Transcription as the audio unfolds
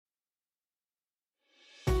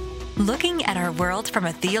Looking at our world from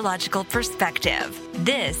a theological perspective.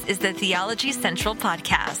 This is the Theology Central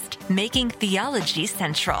Podcast, making theology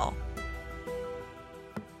central.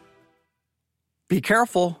 Be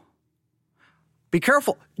careful. Be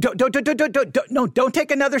careful. Don't take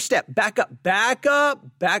another step. Back up.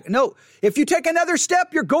 No, if you take another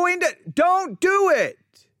step, don't do it.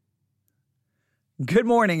 Good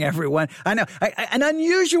morning, everyone. I know, an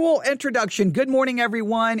unusual introduction. Good morning,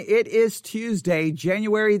 everyone. It is Tuesday,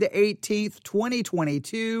 January the 18th,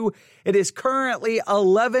 2022. It is currently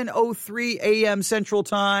 11:03 a.m. Central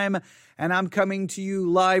Time, and I'm coming to you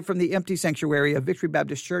live from the empty sanctuary of Victory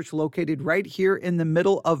Baptist Church, located right here in the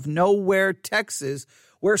middle of nowhere, Texas,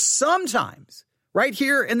 where sometimes, right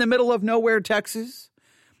here in the middle of nowhere, Texas,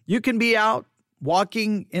 you can be out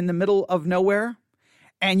walking in the middle of nowhere,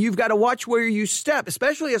 and you've got to watch where you step,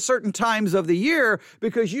 especially at certain times of the year,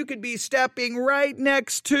 because you could be stepping right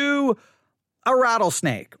next to a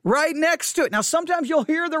rattlesnake, right next to it. Now, sometimes you'll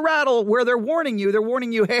hear the rattle where they're warning you. They're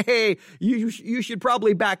warning you, hey, you should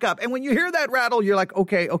probably back up. And when you hear that rattle, you're like,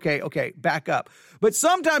 okay, back up. But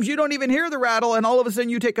sometimes you don't even hear the rattle, and all of a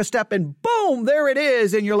sudden you take a step and boom, there it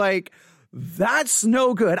is. And you're like, that's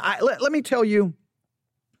no good. Let me tell you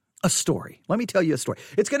a story. Let me tell you a story.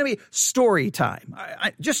 It's going to be story time.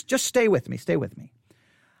 Just stay with me. Stay with me.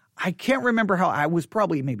 I can't remember how I was,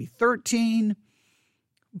 probably maybe 13,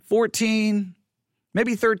 14,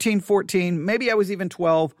 maybe 13, 14. Maybe I was even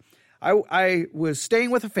 12. I was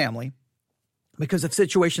staying with a family because of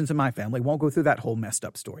situations in my family. Won't go through that whole messed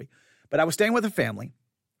up story. But I was staying with a family,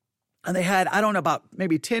 and they had, I don't know, about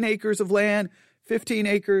maybe 10 acres of land, 15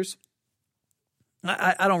 acres.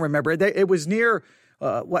 I don't remember. It was near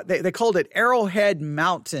what they called it, Arrowhead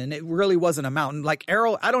Mountain. It really wasn't a mountain, like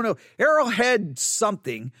Arrowhead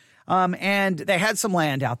something. And they had some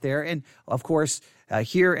land out there. And of course,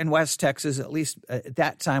 here in West Texas, at least at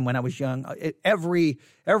that time when I was young, every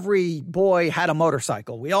boy had a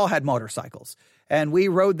motorcycle. We all had motorcycles, and we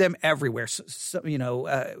rode them everywhere.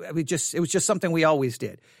 It was just something we always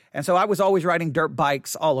did. And so I was always riding dirt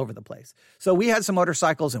bikes all over the place. So we had some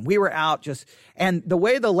motorcycles, and we were out and the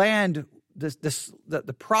way the land,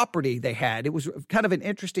 the property they had, it was kind of an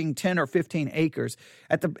interesting 10 or 15 acres.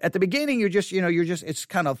 At the beginning, it's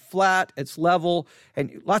kind of flat, it's level,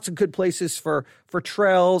 and lots of good places for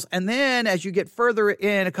trails. And then as you get further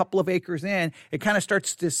in, a couple of acres in, it kind of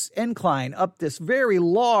starts this incline up this very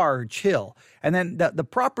large hill. And then the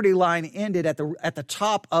property line ended at the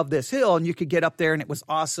top of this hill, and you could get up there, and it was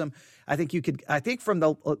awesome. I think from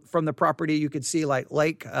the property you could see like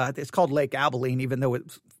Lake, it's called Lake Abilene, even though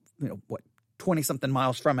it's 20-something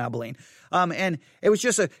miles from Abilene. And it was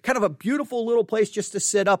just a kind of a beautiful little place just to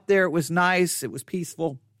sit up there. It was nice. It was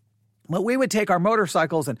peaceful. But we would take our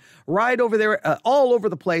motorcycles and ride over there all over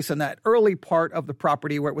the place in that early part of the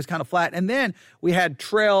property where it was kind of flat. And then we had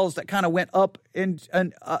trails that kind of went up and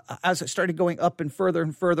as it started going up and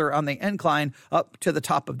further on the incline up to the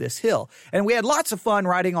top of this hill. And we had lots of fun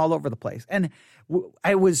riding all over the place. And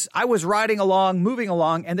I was riding along, moving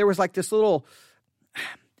along, and there was like this little,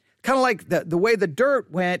 kind of like the way the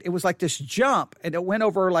dirt went, it was like this jump, and it went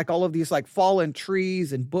over like all of these like fallen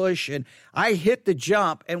trees and bush, and I hit the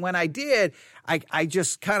jump, and when I did, I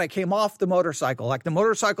just kind of came off the motorcycle. Like the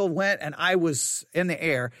motorcycle went, and I was in the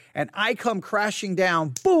air, and I come crashing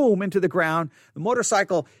down, boom, into the ground. The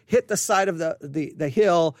motorcycle hit the side of the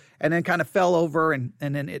hill, and then kind of fell over, and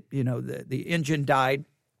then it, the engine died,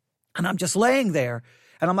 and I'm just laying there,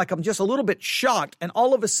 and I'm just a little bit shocked, and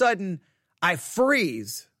all of a sudden I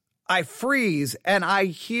freeze, and I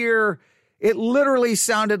hear, it literally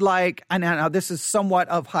sounded like, and now this is somewhat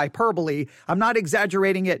of hyperbole. I'm not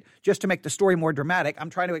exaggerating it just to make the story more dramatic. I'm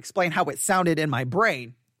trying to explain how it sounded in my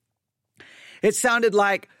brain. It sounded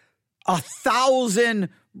like 1,000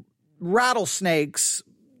 rattlesnakes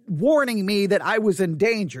warning me that I was in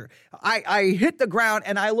danger. I hit the ground,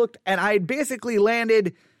 and I looked, and I basically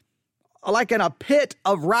landed like in a pit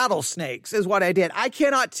of rattlesnakes is what I did. I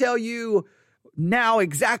cannot tell you now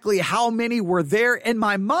exactly how many were there. In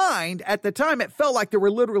my mind at the time, it felt like there were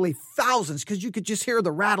literally thousands, because you could just hear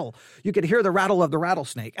the rattle. You could hear the rattle of the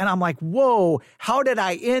rattlesnake. And I'm like, whoa, how did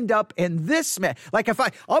I end up in this mess? Like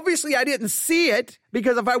obviously I didn't see it,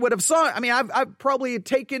 because if I would have saw it, I've probably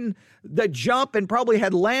taken the jump and probably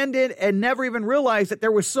had landed and never even realized that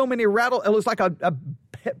there was so many it was like a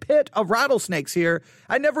pit of rattlesnakes here.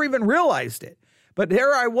 I never even realized it. But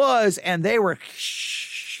there I was, and they were,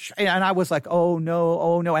 and I was like, oh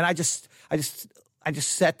no. And I just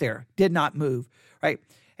sat there, did not move. Right.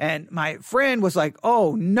 And my friend was like,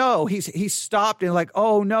 oh no, he stopped and like,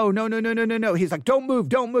 oh no. He's like, don't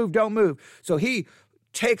move. So he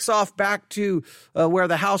takes off back to where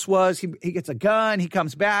the house was. He gets a gun. He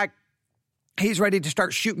comes back. He's ready to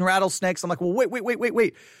start shooting rattlesnakes. I'm like, well,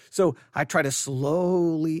 wait. So I try to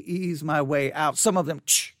slowly ease my way out. Some of them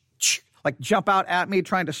like jump out at me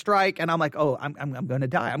trying to strike. And I'm like, oh, I'm going to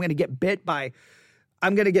die. I'm going to get bit by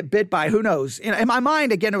who knows. In my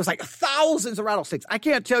mind, again, it was like thousands of rattlesnakes. I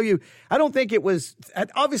can't tell you. I don't think it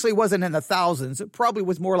obviously wasn't in the thousands. It probably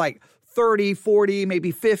was more like 30, 40,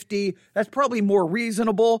 maybe 50. That's probably more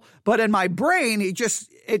reasonable. But in my brain,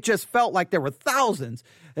 it just felt like there were thousands.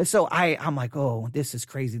 And so I'm like, oh, this is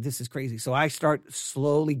crazy. So I start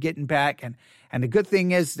slowly getting back. And the good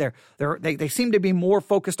thing is they seem to be more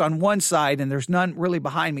focused on one side and there's none really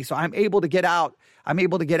behind me. So I'm able to get out. And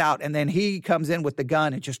then he comes in with the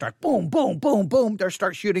gun and just start boom, boom, boom, boom. They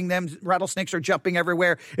start shooting them. Rattlesnakes are jumping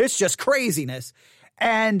everywhere. It's just craziness.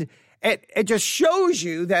 And it just shows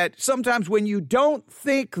you that sometimes when you don't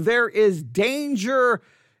think there is danger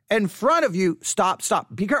in front of you, stop.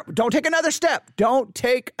 Be careful. Don't take another step.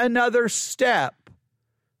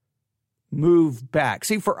 Move back.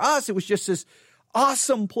 See, for us, it was just this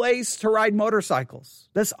awesome place to ride motorcycles.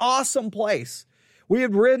 This awesome place. We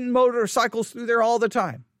had ridden motorcycles through there all the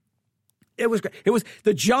time. It was great.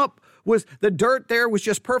 The dirt there was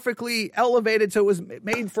just perfectly elevated, so it was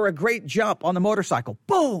made for a great jump on the motorcycle.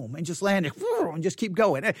 Boom, and just landed, and just keep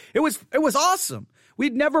going. It was awesome.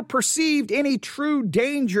 We'd never perceived any true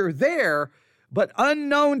danger there, but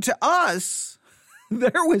unknown to us,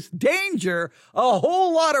 there was danger, a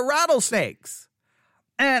whole lot of rattlesnakes.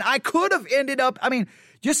 And I could have ended up, other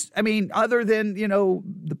than,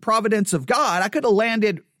 the providence of God, I could have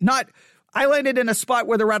landed I landed in a spot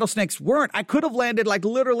where the rattlesnakes weren't. I could have landed like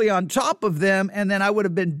literally on top of them, and then I would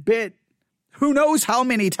have been bit who knows how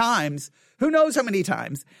many times. And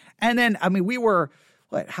then, we were,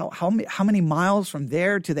 how many miles from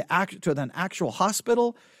there to the actual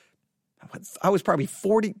hospital? I was probably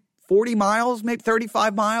 40 miles, maybe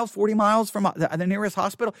 35 miles, 40 miles from the nearest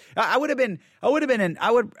hospital.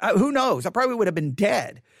 Who knows? I probably would have been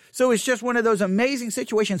dead. So it's just one of those amazing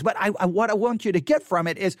situations. But what I want you to get from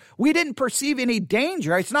it is we didn't perceive any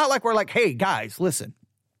danger. It's not like we're like, hey, guys, listen,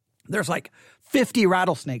 there's like 50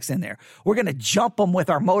 rattlesnakes in there. We're going to jump them with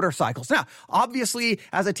our motorcycles. Now, obviously,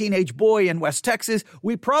 as a teenage boy in West Texas,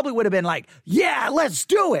 we probably would have been like, yeah, let's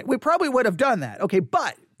do it. We probably would have done that. Okay,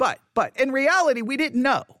 but in reality, we didn't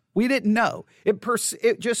know.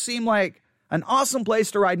 It just seemed like an awesome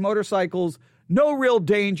place to ride motorcycles, no real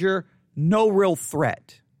danger, no real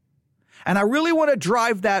threat. And I really want to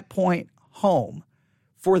drive that point home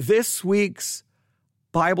for this week's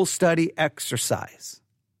Bible study exercise.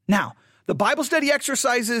 Now, the Bible study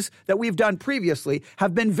exercises that we've done previously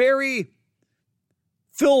have been very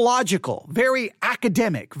theological, very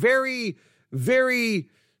academic, very, very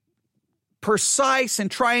precise in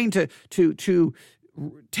trying to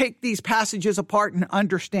take these passages apart and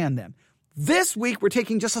understand them. This week, we're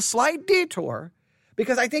taking just a slight detour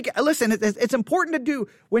because I think, listen, it's important to do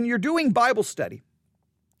when you're doing Bible study.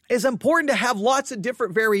 It's important to have lots of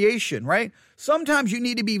different variation, right? Sometimes you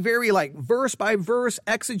need to be very like verse by verse,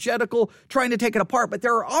 exegetical, trying to take it apart. But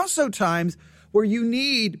there are also times where you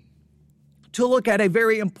need to look at a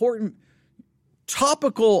very important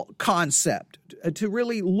topical concept, to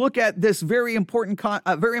really look at this very important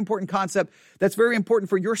concept that's very important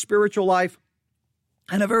for your spiritual life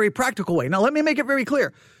in a very practical way. Now, let me make it very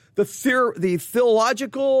clear. The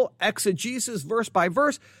theological exegesis, verse by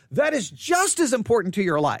verse, that is just as important to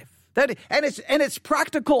your life. And it's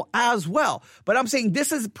practical as well. But I'm saying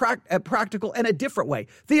this is practical in a different way.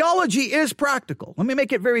 Theology is practical. Let me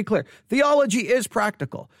make it very clear. Theology is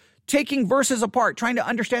practical. Taking verses apart, trying to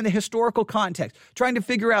understand the historical context, trying to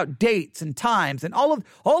figure out dates and times, and all of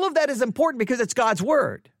that is important because it's God's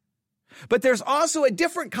word. But there's also a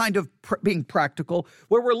different kind of being practical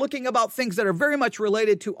where we're looking about things that are very much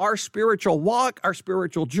related to our spiritual walk, our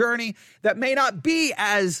spiritual journey, that may not be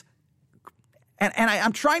as, and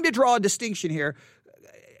I'm trying to draw a distinction here,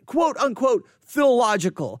 quote unquote,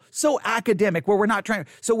 theological, so academic, where we're not trying.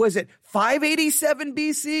 So was it 587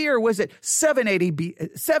 BC or was it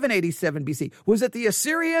 787 BC? Was it the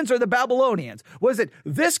Assyrians or the Babylonians? Was it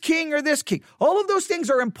this king or this king? All of those things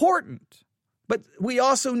are important. But we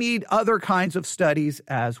also need other kinds of studies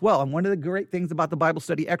as well. And one of the great things about the Bible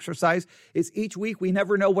study exercise is each week we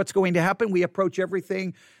never know what's going to happen. We approach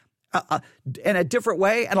everything in a different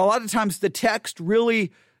way. And a lot of times the text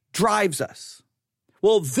really drives us.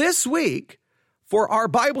 Well, this week for our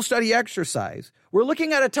Bible study exercise, we're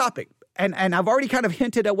looking at a topic. And I've already kind of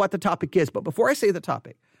hinted at what the topic is. But before I say the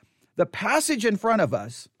topic, the passage in front of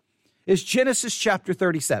us is Genesis chapter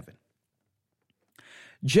 37.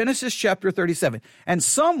 Genesis chapter 37. And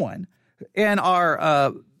someone in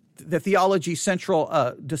our the Theology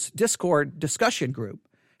Central Discord discussion group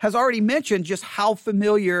has already mentioned just how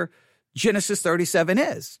familiar Genesis 37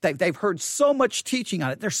 is. They've heard so much teaching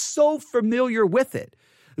on it. They're so familiar with it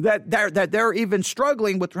that they're even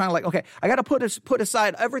struggling with trying to like, okay, I got to put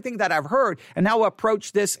aside everything that I've heard and now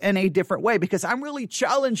approach this in a different way, because I'm really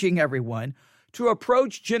challenging everyone to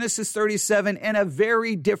approach Genesis 37 in a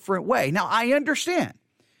very different way. Now, I understand.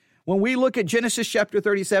 When we look at Genesis chapter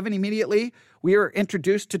 37, immediately we are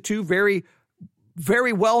introduced to two very,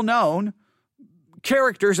 very well-known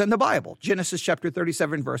characters in the Bible. Genesis chapter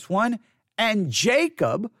 37, verse 1, and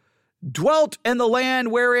Jacob dwelt in the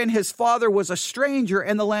land wherein his father was a stranger,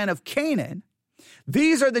 in the land of Canaan.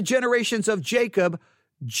 These are the generations of Jacob,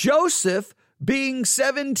 Joseph being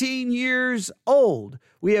 17 years old.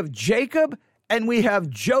 We have Jacob and we have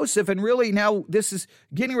Joseph, and really now this is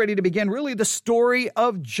getting ready to begin really the story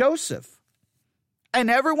of Joseph. And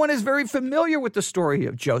everyone is very familiar with the story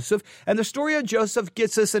of Joseph, and the story of Joseph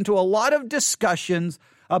gets us into a lot of discussions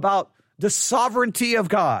about the sovereignty of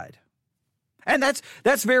God. And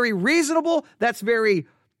that's very reasonable, that's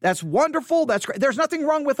wonderful, that's great. There's nothing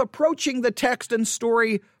wrong with approaching the text and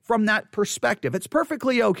story from that perspective. It's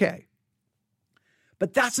perfectly okay.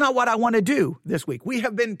 But that's not what I want to do this week. We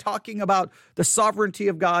have been talking about the sovereignty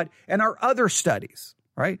of God in our other studies,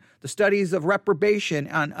 right? The studies of reprobation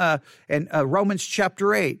and Romans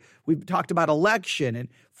chapter 8. We've talked about election and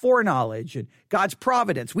foreknowledge and God's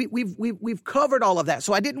providence. We've covered all of that.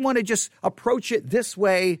 So I didn't want to just approach it this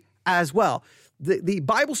way as well. The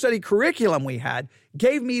Bible study curriculum we had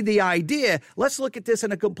gave me the idea, let's look at this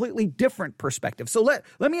in a completely different perspective. So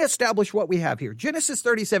let me establish what we have here. Genesis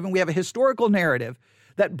 37, we have a historical narrative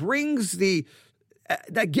that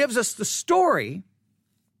that gives us the story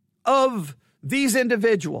of these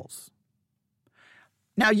individuals.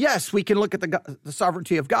 Now, yes, we can look at the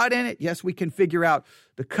sovereignty of God in it. Yes, we can figure out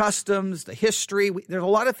the customs, the history. There's a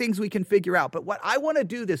lot of things we can figure out. But what I want to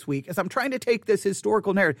do this week is I'm trying to take this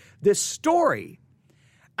historical narrative, this story,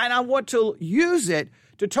 and I want to use it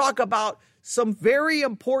to talk about some very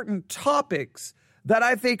important topics that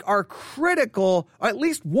I think are critical, or at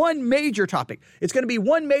least one major topic. It's going to be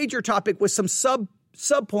one major topic with some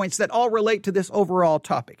subpoints that all relate to this overall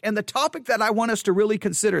topic. And the topic that I want us to really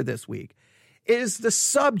consider this week is the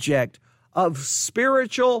subject of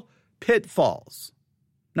spiritual pitfalls.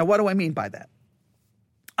 Now, what do I mean by that?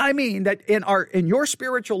 I mean that in your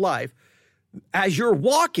spiritual life, as you're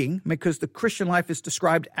walking, because the Christian life is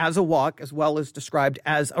described as a walk as well as described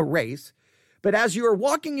as a race, but as you are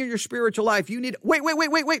walking in your spiritual life, you need,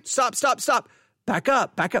 wait, stop, back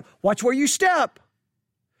up, watch where you step,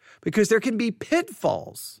 because there can be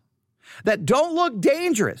pitfalls that don't look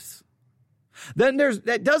dangerous. Then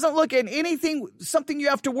that doesn't look in anything, something you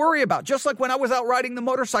have to worry about. Just like when I was out riding the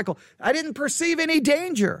motorcycle, I didn't perceive any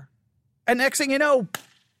danger. And next thing you know,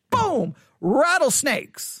 boom,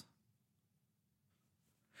 rattlesnakes.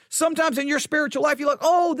 Sometimes in your spiritual life, you're like,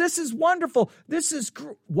 oh, this is wonderful.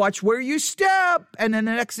 Watch where you step. And then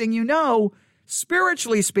the next thing you know,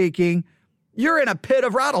 spiritually speaking, you're in a pit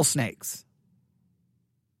of rattlesnakes.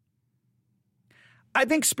 I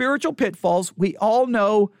think spiritual pitfalls, we all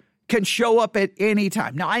know, can show up at any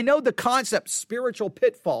time. Now, I know the concept spiritual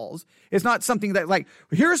pitfalls is not something that like,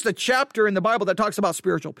 here's the chapter in the Bible that talks about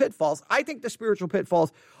spiritual pitfalls. I think the spiritual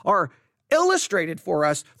pitfalls are illustrated for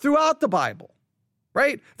us throughout the Bible,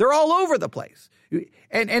 right? They're all over the place.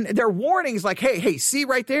 And they're warnings like, hey, see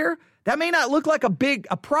right there? That may not look like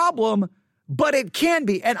a problem, but it can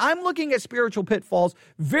be. And I'm looking at spiritual pitfalls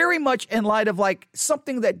very much in light of like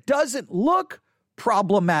something that doesn't look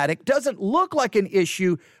problematic, doesn't look like an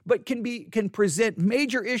issue, but can present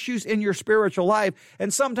major issues in your spiritual life.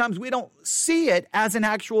 And sometimes we don't see it as an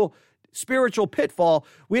actual spiritual pitfall.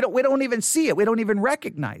 We don't even see it. We don't even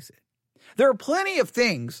recognize it. There are plenty of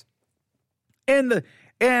things in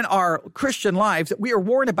our Christian lives that we are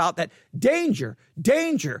warned about, that danger.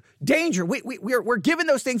 We're given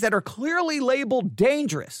those things that are clearly labeled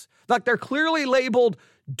dangerous. Like they're clearly labeled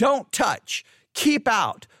don't touch, keep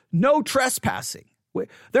out, no trespassing.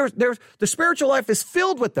 The spiritual life is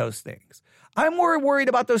filled with those things. I'm more worried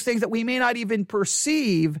about those things that we may not even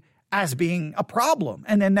perceive as being a problem.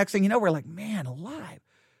 And then next thing you know, we're like, man alive,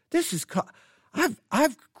 this is,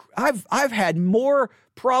 I've had more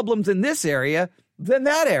problems in this area than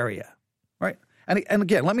that area, right? And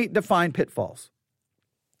again, let me define pitfalls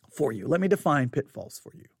for you.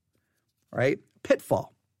 Right?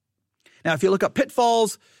 Pitfall. Now, if you look up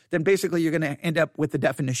pitfalls, then basically you're going to end up with the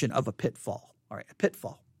definition of a pitfall. All right, a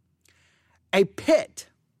pitfall. A pit,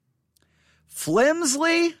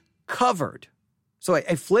 flimsily covered So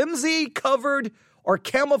a flimsy, covered, or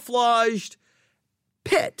camouflaged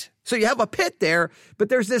pit. So you have a pit there, but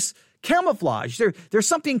there's this camouflage. There's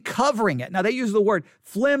something covering it. Now, they use the word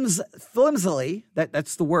flimsily.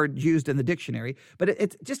 That's the word used in the dictionary.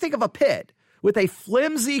 But just think of a pit with a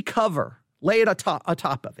flimsy cover. Lay it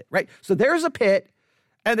atop of it, right? So there's a pit,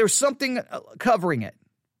 and there's something covering it,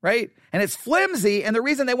 right? And it's flimsy, and the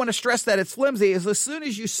reason they want to stress that it's flimsy is as soon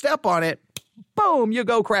as you step on it, boom, you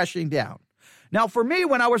go crashing down. Now, for me,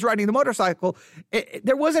 when I was riding the motorcycle,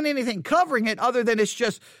 there wasn't anything covering it other than it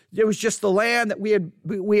was just the land that we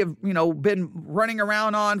have been running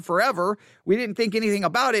around on forever. We didn't think anything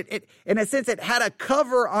about it. In a sense, it had a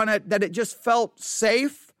cover on it that it just felt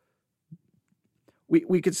safe.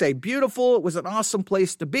 We could say beautiful. It was an awesome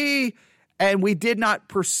place to be, and we did not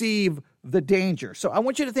perceive the danger. So I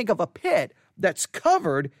want you to think of a pit that's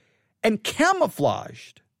covered and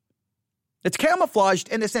camouflaged. It's camouflaged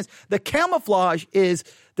in the sense, the camouflage is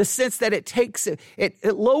the sense that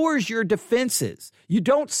it lowers your defenses. You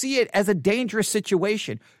don't see it as a dangerous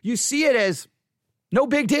situation. You see it as no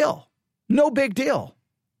big deal. No big deal.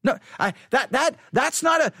 No, that's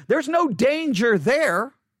not there's no danger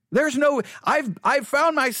there. I've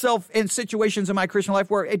found myself in situations in my Christian life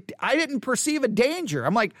where I didn't perceive a danger.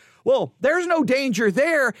 I'm like, well, there's no danger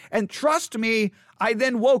there. And trust me, I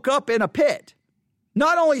then woke up in a pit.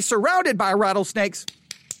 Not only surrounded by rattlesnakes,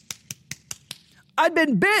 I'd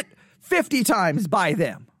been bit 50 times by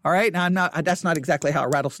them. All right. Now that's not exactly how a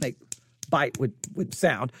rattlesnake bite would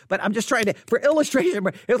sound, but I'm just trying to, for illustration,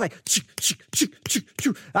 it was like,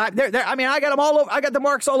 I got them all over. I got the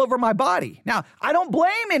marks all over my body. Now, I don't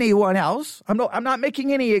blame anyone else. I'm not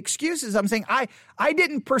making any excuses. I'm saying I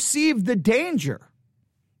didn't perceive the danger,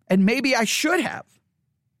 and maybe I should have,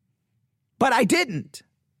 but I didn't.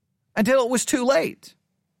 Until it was too late.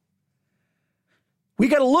 We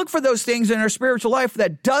got to look for those things in our spiritual life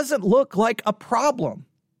that doesn't look like a problem.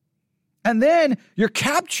 And then you're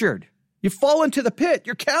captured. You fall into the pit.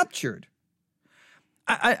 You're captured.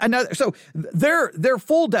 So their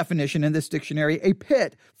full definition in this dictionary, a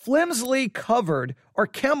pit, flimsily covered or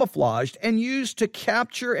camouflaged and used to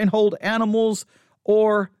capture and hold animals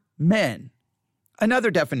or men.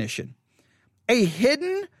 Another definition, a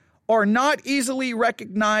hidden or not easily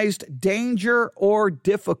recognized danger or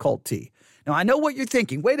difficulty. Now, I know what you're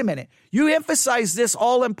thinking. Wait a minute. You emphasized this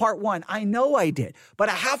all in part one. I know I did, but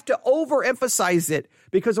I have to overemphasize it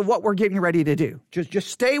because of what we're getting ready to do. Just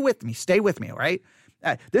stay with me. Stay with me, all right?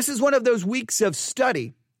 This is one of those weeks of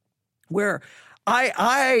study where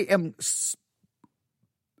I am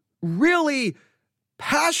really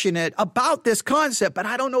passionate about this concept, but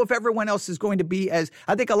I don't know if everyone else is going to be I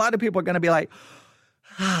think a lot of people are going to be like,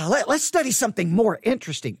 let's study something more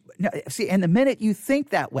interesting. Now, see, and the minute you think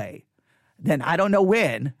that way, then I don't know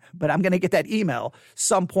when, but I'm going to get that email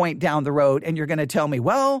some point down the road, and you're going to tell me,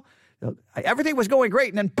 well, everything was going great,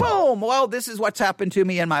 and then boom, well, this is what's happened to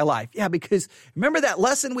me in my life. Yeah, because remember that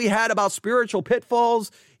lesson we had about spiritual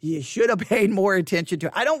pitfalls? You should have paid more attention to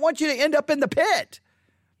it. I don't want you to end up in the pit.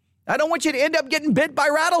 I don't want you to end up getting bit by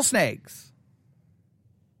rattlesnakes.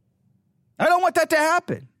 I don't want that to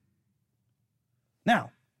happen.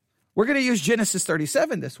 Now, we're going to use Genesis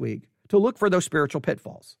 37 this week to look for those spiritual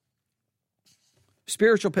pitfalls.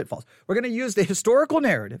 Spiritual pitfalls. We're going to use the historical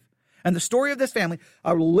narrative and the story of this family,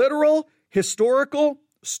 a literal historical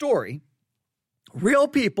story, real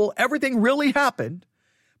people, everything really happened,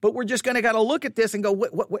 but we're just going to look at this and go,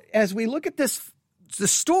 what, as we look at the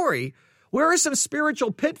story, where are some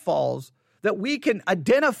spiritual pitfalls that we can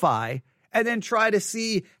identify and then try to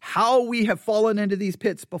see how we have fallen into these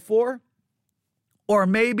pits before? Or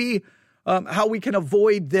maybe how we can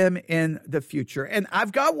avoid them in the future. And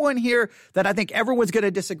I've got one here that I think everyone's going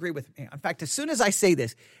to disagree with me. In fact, as soon as I say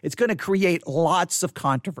this, it's going to create lots of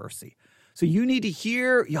controversy. So you need to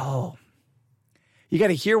hear, you got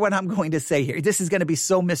to hear what I'm going to say here. This is going to be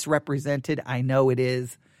so misrepresented. I know it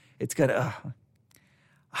is. It's going to,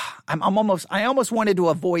 I almost wanted to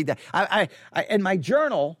avoid that. I in my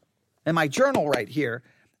journal right here,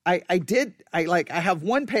 I have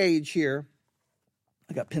one page here.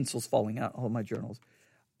 I got pencils falling out, all of my journals.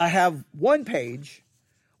 I have one page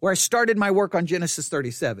where I started my work on Genesis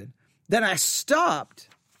 37. Then I stopped,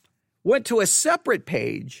 went to a separate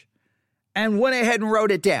page, and went ahead and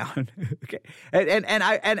wrote it down. Okay, and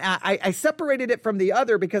I separated it from the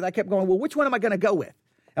other because I kept going, well, which one am I going to go with?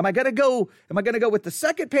 Am I going to go with the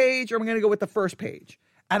second page, or am I going to go with the first page?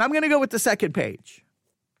 And I'm going to go with the second page.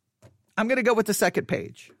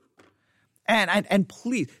 And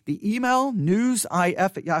please, the email,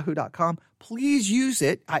 newsif@yahoo.com, please use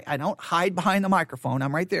it. I don't hide behind the microphone.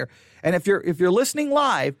 I'm right there. And if you're listening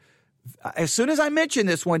live, as soon as I mention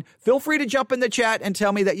this one, feel free to jump in the chat and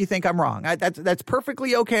tell me that you think I'm wrong. That's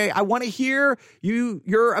perfectly okay. I want to hear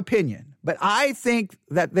your opinion. But I think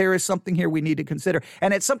that there is something here we need to consider.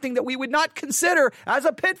 And it's something that we would not consider as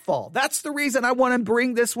a pitfall. That's the reason I want to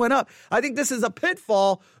bring this one up. I think this is a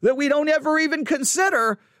pitfall that we don't ever even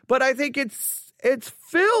consider. But I think it's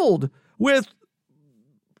filled with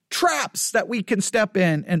traps that we can step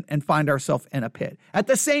in and find ourselves in a pit. At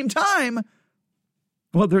the same time,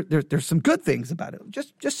 well, there's some good things about it.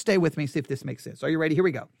 Just stay with me, see if this makes sense. Are you ready? Here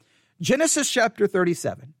we go. Genesis chapter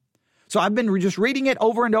 37. So I've been just reading it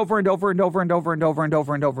over and over and over and over and over and over and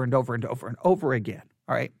over and over and over and over and over again.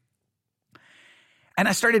 All right. And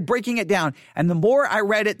I started breaking it down. And the more I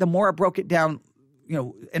read it, the more I broke it down,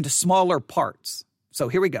 into smaller parts. So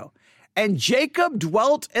here we go. And Jacob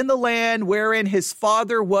dwelt in the land wherein his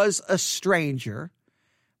father was a stranger,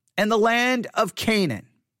 in the land of Canaan.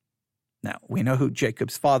 Now, we know who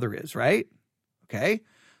Jacob's father is, right? Okay.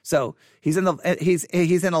 So he's in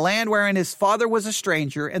a land wherein his father was a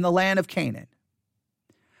stranger, in the land of Canaan.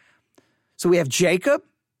 So we have Jacob.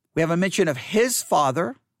 We have a mention of his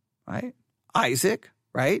father, right? Isaac,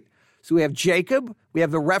 right? So we have Jacob. We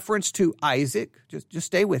have the reference to Isaac. Just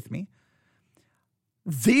stay with me.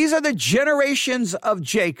 These are the generations of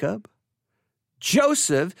Jacob.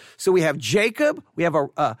 Joseph. So we have Jacob. We have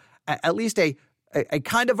at least a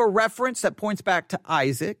kind of a reference that points back to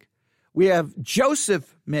Isaac. We have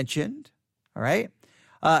Joseph mentioned, all right?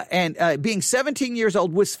 And being 17 years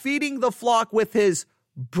old, was feeding the flock with his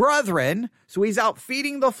brethren. So he's out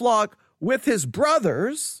feeding the flock with his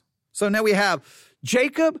brothers. So now we have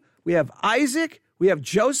Jacob, we have Isaac, we have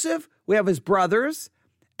Joseph, we have his brothers.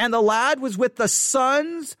 And the lad was with the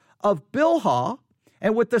sons of Bilhah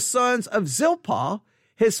and with the sons of Zilpah,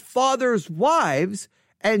 his father's wives,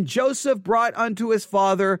 and Joseph brought unto his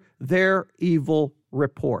father their evil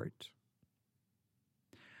report.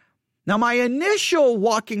 Now, my initial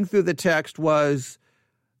walking through the text was,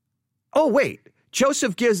 oh, wait,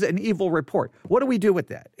 Joseph gives an evil report. What do we do with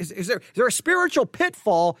that? Is there a spiritual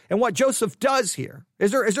pitfall in what Joseph does here?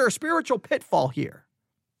 Is there a spiritual pitfall here?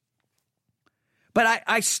 But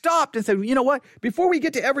I stopped and said, you know what? Before we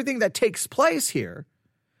get to everything that takes place here,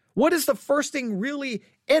 what is the first thing really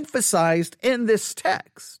emphasized in this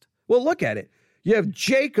text? Well, look at it. You have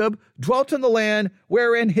Jacob dwelt in the land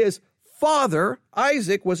wherein his father,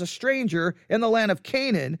 Isaac, was a stranger in the land of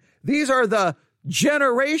Canaan. These are the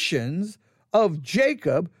generations of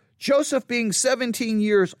Jacob. Joseph, being 17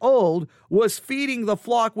 years old, was feeding the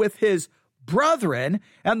flock with his brethren,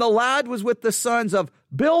 and the lad was with the sons of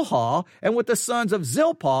Bilhah and with the sons of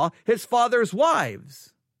Zilpah, his father's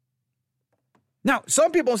wives. Now,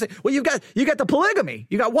 some people say, well, you got the polygamy,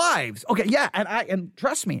 you got wives. Okay, yeah, and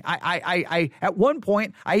trust me, I at one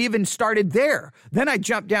point I even started there. Then I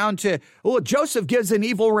jumped down to, Joseph gives an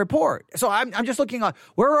evil report. So I'm just looking at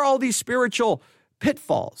where are all these spiritual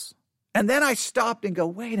pitfalls? And then I stopped and go,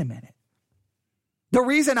 wait a minute. The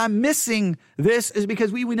reason I'm missing this is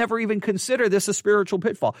because we would never even consider this a spiritual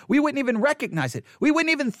pitfall. We wouldn't even recognize it. We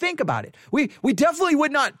wouldn't even think about it. We definitely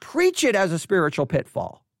would not preach it as a spiritual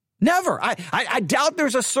pitfall. Never. I doubt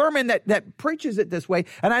there's a sermon that preaches it this way,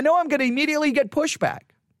 and I know I'm going to immediately get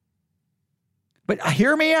pushback. But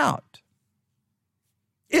hear me out.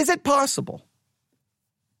 Is it possible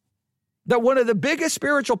that one of the biggest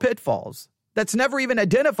spiritual pitfalls that's never even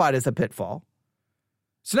identified as a pitfall,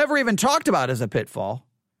 it's never even talked about as a pitfall,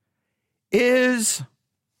 is,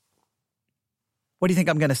 what do you think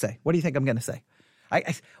I'm going to say? What do you think I'm going to say?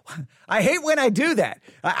 I hate when I do that.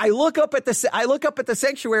 I look up at the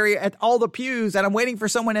sanctuary at all the pews, and I'm waiting for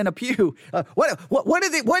someone in a pew.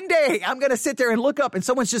 One day I'm going to sit there and look up, and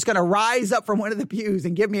someone's just going to rise up from one of the pews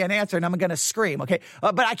and give me an answer, and I'm going to scream. Okay,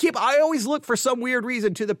 but I always look for some weird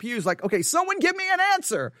reason to the pews, like, okay, someone give me an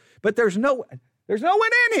answer, but there's no one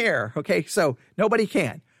in here. Okay, so nobody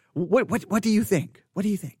can. What do you think? What do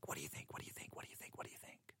you think? What do you think? What do you think? What do you think? What do you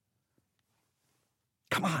think?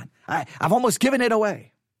 Come on. I've almost given it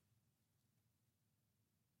away.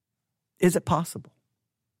 Is it possible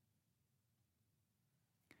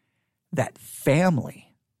that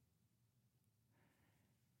family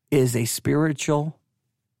is a spiritual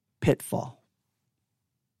pitfall?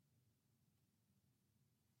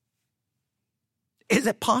 Is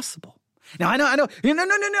it possible? Now, I know.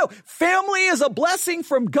 No. Family is a blessing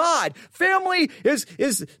from God. Family is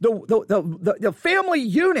the family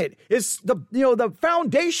unit is the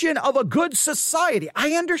foundation of a good society.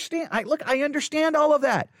 I understand. I understand all of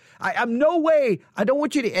that. I'm no way. I don't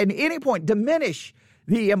want you to at any point diminish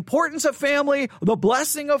the importance of family, the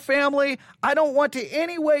blessing of family. I don't want to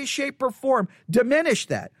any way, shape, or form diminish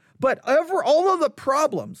that. But all of the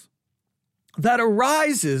problems that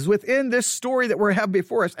arises within this story that we have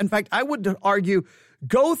before us. In fact, I would argue,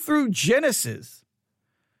 go through Genesis,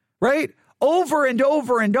 right? Over and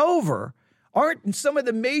over and over. Aren't some of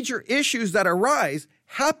the major issues that arise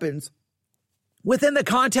happens within the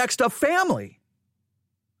context of family?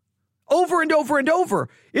 Over and over and over.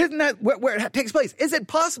 Isn't that where it takes place? Is it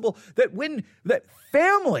possible that that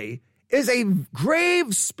family is a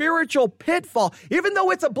grave spiritual pitfall, even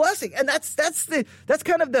though it's a blessing? And that's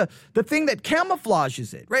kind of the thing that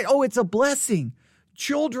camouflages it, right? Oh, it's a blessing.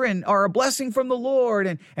 Children are a blessing from the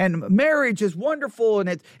Lord, and marriage is wonderful,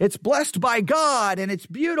 and it's blessed by God, and it's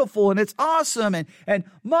beautiful, and it's awesome, and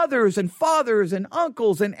mothers and fathers and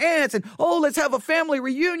uncles and aunts, and oh, let's have a family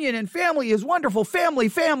reunion, and family is wonderful. Family.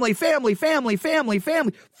 Focus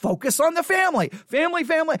on the family.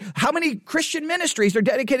 Family. How many Christian ministries are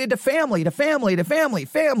dedicated to family? And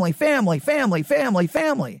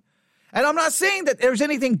I'm not saying that there's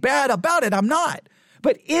anything bad about it. I'm not.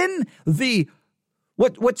 But in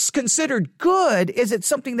what's considered good, is it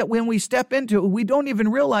something that when we step into it, we don't even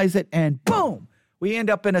realize it, and boom, we end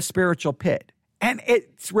up in a spiritual pit. And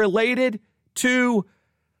it's related to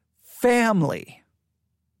family.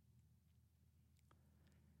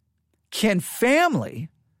 Can family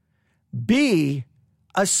be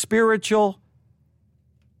a spiritual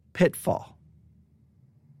pitfall?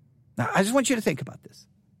 Now, I just want you to think about this.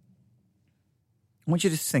 I want you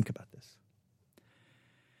to think about this.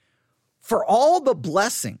 For all the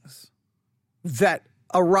blessings that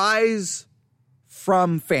arise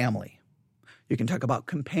from family, you can talk about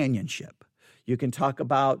companionship. You can talk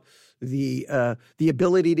about the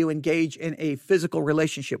ability to engage in a physical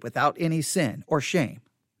relationship without any sin or shame.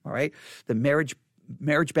 All right, the marriage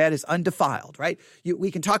bed is undefiled, right?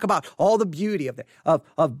 We can talk about all the beauty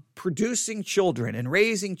of producing children and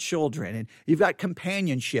raising children, and you've got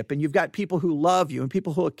companionship, and you've got people who love you, and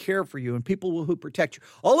people who will care for you, and people who protect you.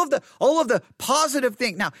 All of the positive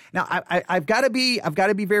things. Now, I've got to be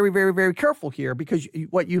very, very, very careful here, because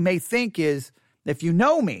what you may think is, if you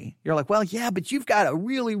know me, you're like, well, yeah, but you've got a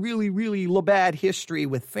really, really, really bad history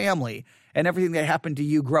with family and everything that happened to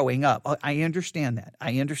you growing up. I understand that.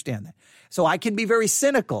 So I can be very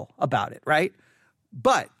cynical about it, right?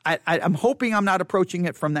 But I'm hoping I'm not approaching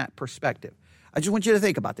it from that perspective. I just want you to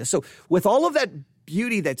think about this. So with all of that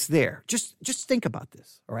beauty that's there, just think about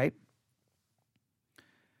this, all right?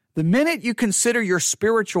 The minute you consider your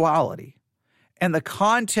spirituality and the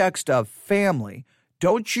context of family,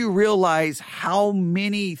 don't you realize how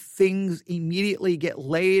many things immediately get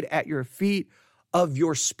laid at your feet of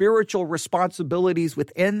your spiritual responsibilities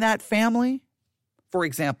within that family? For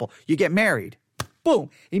example, you get married, boom,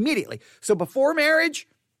 immediately. So before marriage,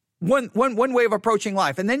 one way of approaching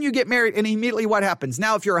life, and then you get married, and immediately what happens?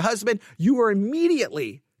 Now, if you're a husband, you are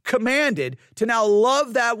immediately commanded to now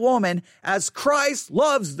love that woman as Christ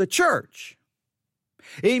loves the church.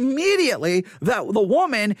 Immediately, the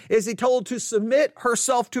woman is told to submit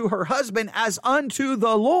herself to her husband as unto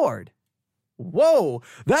the Lord. Whoa,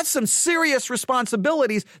 that's some serious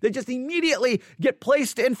responsibilities that just immediately get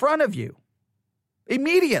placed in front of you.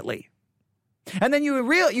 Immediately. And then you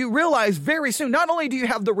realize very soon, not only do you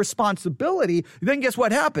have the responsibility, then guess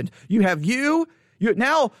what happens? You have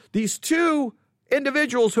now these two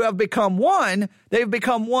individuals who have become one. They've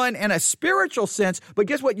become one in a spiritual sense, but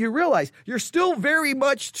guess what? You realize you're still very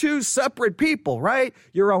much two separate people, right?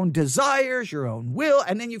 Your own desires, your own will,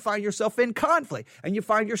 and then you find yourself in conflict, and you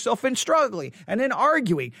find yourself in struggling, and then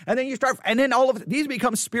arguing, and then all of these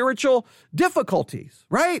become spiritual difficulties,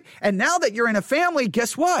 right? And now that you're in a family,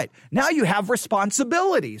 guess what? Now you have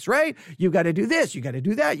responsibilities, right? You got to do this, you got to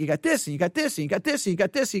do that, you got this, and you got this, and you got this, and you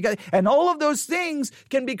got this, and all of those things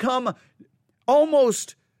can become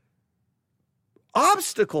almost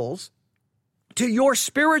obstacles to your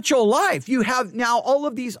spiritual life. You have now all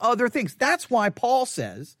of these other things. That's why Paul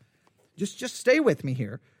says, just stay with me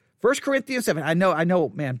here. 1 Corinthians 7. I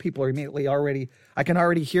know, man, people are immediately I can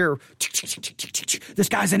already hear, this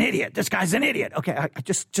guy's an idiot. Okay,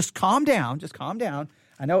 just calm down. Just calm down.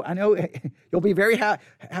 I know you'll be very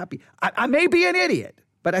happy. I may be an idiot,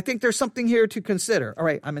 but I think there's something here to consider. All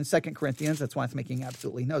right, I'm in 2 Corinthians. That's why it's making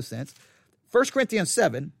absolutely no sense. 1 Corinthians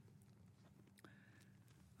 7,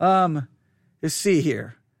 let's see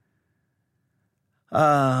here.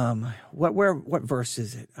 What verse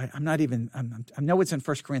is it? I know it's in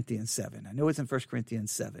 1 Corinthians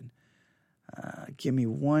 7. Give me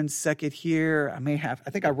 1 second here. I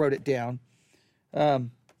think I wrote it down. Let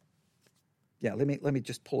me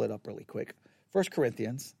just pull it up really quick. 1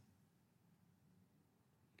 Corinthians.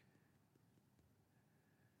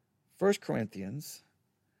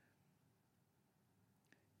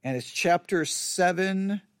 And it's chapter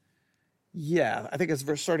 7, Yeah, I think it's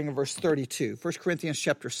starting in verse 32. 1 Corinthians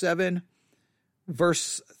chapter 7,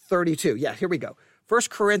 verse 32. Yeah, here we go. 1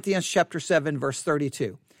 Corinthians chapter 7, verse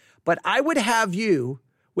 32. But I would have you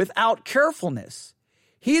without carefulness.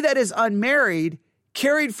 He that is unmarried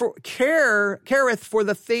careth for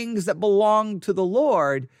the things that belong to the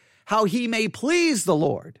Lord, how he may please the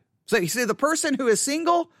Lord. So you see, the person who is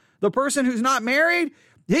single, the person who's not married,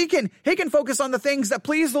 he can focus on the things that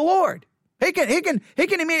please the Lord. He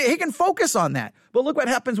can focus on that. But look what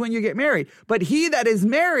happens when you get married. But he that is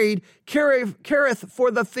married careth for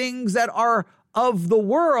the things that are of the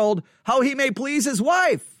world, how he may please his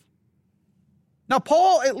wife. Now,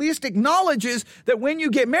 Paul at least acknowledges that when you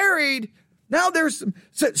get married, now there's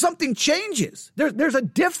something changes. There's a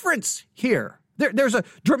difference here. There's a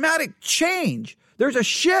dramatic change. There's a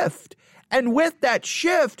shift. And with that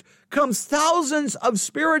shift comes thousands of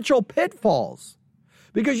spiritual pitfalls.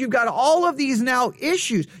 Because you've got all of these now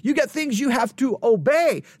issues. You got things you have to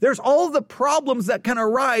obey. There's all the problems that can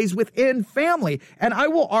arise within family. And I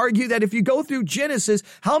will argue that if you go through Genesis,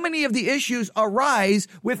 how many of the issues arise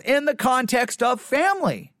within the context of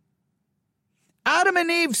family? Adam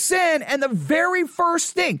and Eve sin, and the very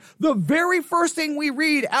first thing we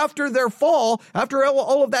read after their fall, after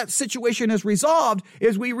all of that situation is resolved,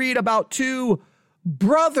 is we read about two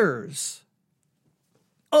brothers.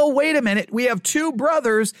 Oh, wait a minute. We have two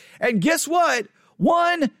brothers, and guess what?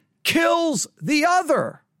 One kills the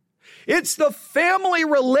other. It's the family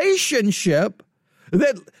relationship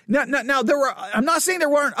that now I'm not saying there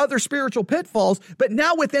weren't other spiritual pitfalls, but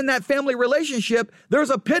now within that family relationship, there's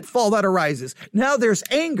a pitfall that arises. Now there's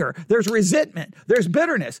anger, there's resentment, there's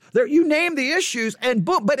bitterness. You name the issues, and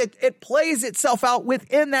boom, but it plays itself out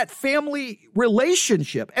within that family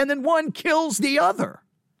relationship, and then one kills the other.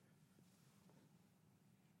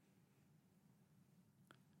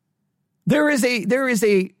 There is a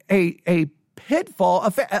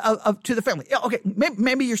pitfall to the family. Okay,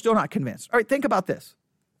 maybe you're still not convinced. All right, think about this.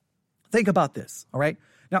 All right.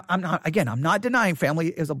 Now, I'm not denying family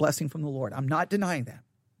is a blessing from the Lord. I'm not denying that.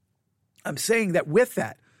 I'm saying that with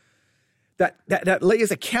that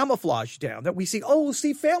lays a camouflage down that we see,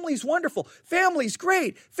 family's wonderful. Family's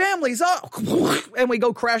great. Family's and we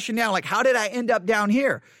go crashing down. Like, how did I end up down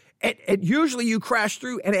here? Usually you crash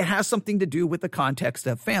through, and it has something to do with the context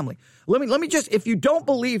of family. Let me just, if you don't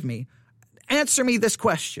believe me, answer me this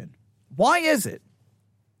question. Why is it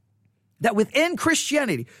that within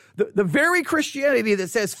Christianity, the very Christianity that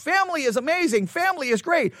says family is amazing, family is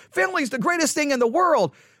great, family is the greatest thing in the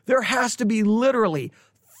world, there has to be literally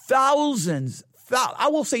thousands, I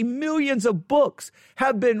will say millions of books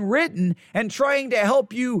have been written and trying to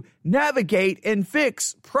help you navigate and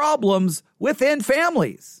fix problems within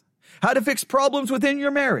families. How to fix problems within your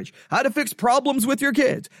marriage, how to fix problems with your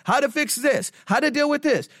kids, how to fix this, how to deal with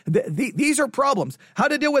this. These are problems. How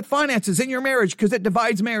to deal with finances in your marriage because it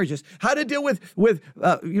divides marriages. How to deal with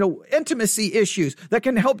intimacy issues that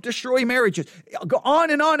can help destroy marriages. Go on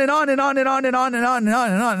and on and on and on and on and on and on and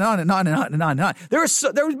on and on and on and on and on and on and on.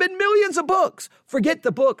 There's been millions of books. Forget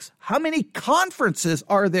the books. How many conferences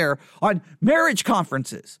are there on marriage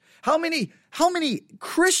conferences? How many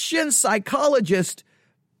Christian psychologists,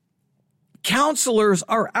 counselors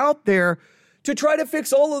are out there to try to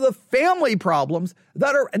fix all of the family problems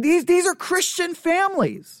that are these are Christian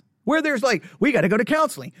families where there's like, we got to go to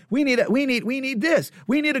counseling. We need this.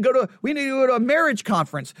 We need to go to a marriage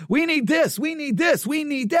conference. We need this. We need this. We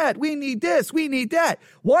need that. We need this. We need that.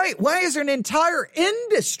 Why is there an entire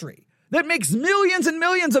industry that makes millions and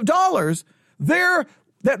millions of dollars there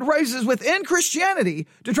that rises within Christianity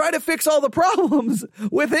to try to fix all the problems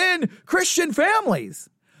within Christian families?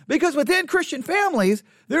 Because within Christian families,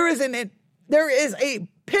 there is a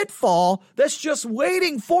pitfall that's just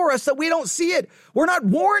waiting for us that we don't see it. We're not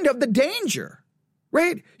warned of the danger,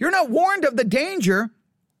 right? You're not warned of the danger.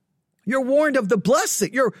 You're warned of the blessing.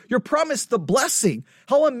 You're promised the blessing.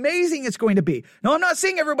 How amazing it's going to be. Now, I'm not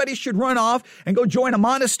saying everybody should run off and go join a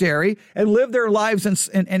monastery and live their lives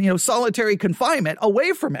in solitary confinement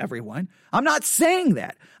away from everyone. I'm not saying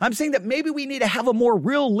that. I'm saying that maybe we need to have a more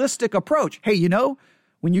realistic approach. Hey,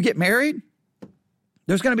 when you get married,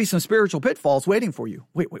 there's going to be some spiritual pitfalls waiting for you.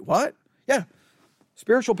 Wait, what? Yeah,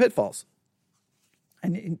 spiritual pitfalls.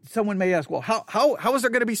 And someone may ask, well, how is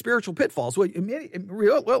there going to be spiritual pitfalls? Well,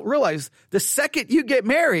 realize the second you get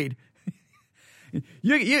married,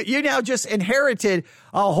 you now just inherited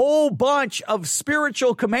a whole bunch of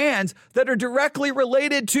spiritual commands that are directly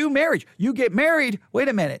related to marriage. You get married, wait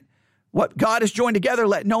a minute. What God has joined together,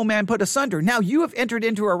 let no man put asunder. Now you have entered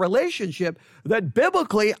into a relationship that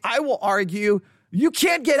biblically, I will argue, you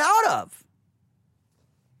can't get out of.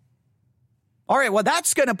 All right, well,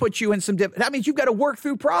 that's going to put you in that means you've got to work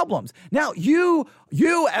through problems. Now, you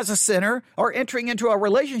as a sinner are entering into a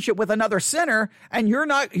relationship with another sinner, and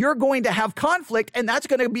you're going to have conflict, and that's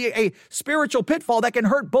going to be a spiritual pitfall that can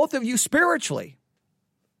hurt both of you spiritually.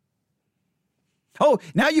 Oh,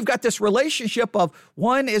 now you've got this relationship of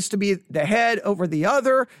one is to be the head over the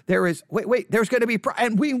other. There's going to be,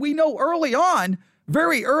 and we know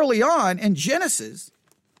very early on in Genesis,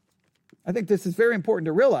 I think this is very important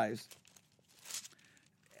to realize,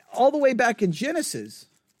 all the way back in Genesis,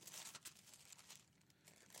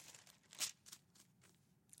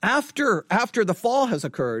 after the fall has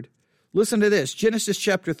occurred, listen to this, Genesis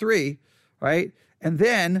chapter 3, right? And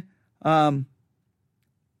then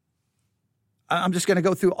I'm just going to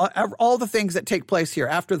go through all the things that take place here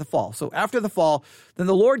after the fall. So after the fall, then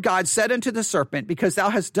the Lord God said unto the serpent, because thou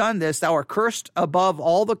hast done this, thou art cursed above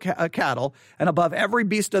all the cattle and above every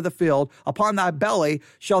beast of the field. Upon thy belly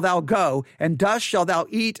shall thou go, and dust shall thou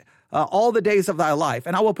eat all the days of thy life.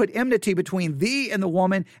 And I will put enmity between thee and the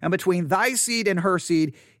woman, and between thy seed and her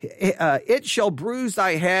seed. It shall bruise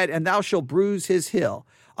thy head, and thou shalt bruise his heel.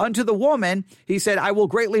 Unto the woman, he said, I will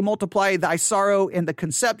greatly multiply thy sorrow in the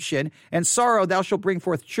conception, and sorrow thou shalt bring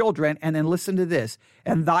forth children. And then listen to this,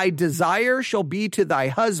 and thy desire shall be to thy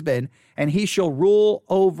husband, and he shall rule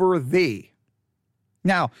over thee.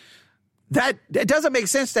 Now, it doesn't make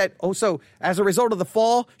sense that, so as a result of the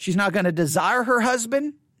fall, she's not going to desire her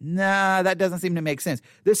husband. Nah, that doesn't seem to make sense.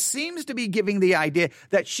 This seems to be giving the idea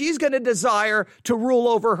that she's going to desire to rule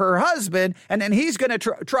over her husband, and then he's going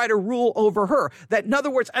to try to rule over her. That, in other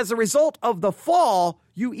words, as a result of the fall,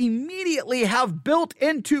 you immediately have built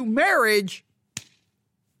into marriage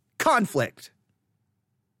conflict.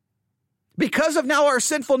 Because of now our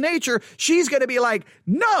sinful nature, she's going to be like,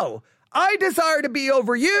 no, I desire to be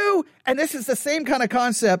over you. And this is the same kind of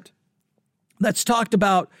concept that's talked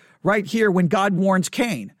about right here when God warns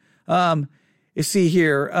Cain. You see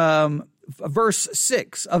here, verse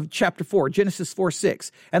 6 of chapter 4, Genesis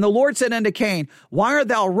 4:6. And the Lord said unto Cain, why art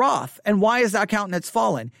thou wroth, and why is thy countenance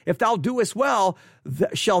fallen? If thou doest well,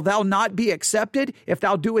 shall thou not be accepted? If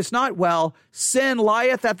thou doest not well, sin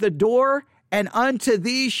lieth at the door, and unto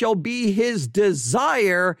thee shall be his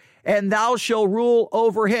desire, and thou shalt rule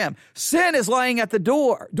over him. Sin is lying at the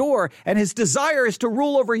door, and his desire is to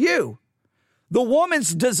rule over you. The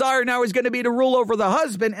woman's desire now is going to be to rule over the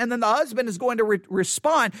husband, and then the husband is going to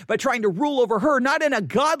respond by trying to rule over her, not in a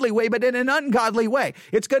godly way, but in an ungodly way.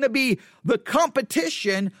 It's going to be the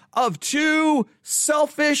competition of two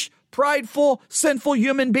selfish, prideful, sinful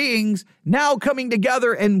human beings now coming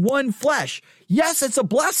together in one flesh. Yes, it's a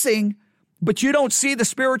blessing, but you don't see the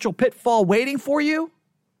spiritual pitfall waiting for you?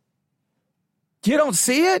 You don't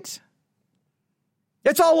see it?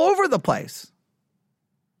 It's all over the place.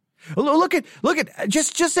 Look at,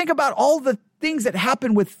 just think about all the things that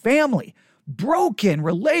happen with family, broken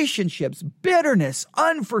relationships, bitterness,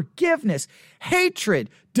 unforgiveness,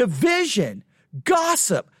 hatred, division,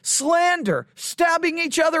 gossip, slander, stabbing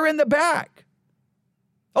each other in the back.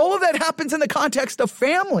 All of that happens in the context of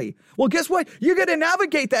family. Well, guess what? You got to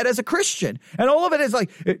navigate that as a Christian. And all of it is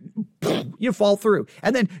like, you fall through.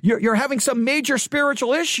 And then you're having some major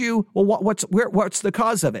spiritual issue. Well, what's the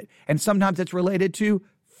cause of it? And sometimes it's related to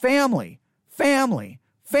family.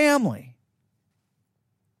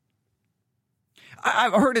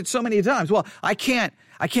 I've heard it so many times. Well, I can't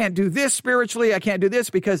do this spiritually. I can't do this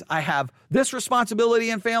because I have this responsibility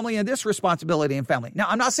in family and this responsibility in family. Now,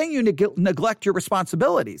 I'm not saying you neglect your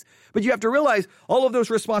responsibilities, but you have to realize all of those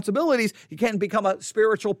responsibilities can become a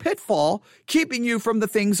spiritual pitfall, keeping you from the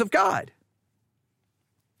things of God.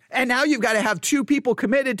 And now you've got to have two people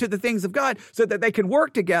committed to the things of God so that they can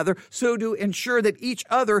work together so to ensure that each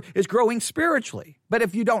other is growing spiritually. But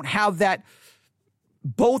if you don't have that,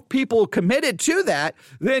 both people committed to that,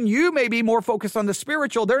 then you may be more focused on the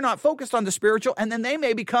spiritual. They're not focused on the spiritual, and then they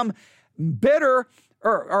may become bitter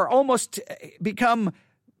or almost become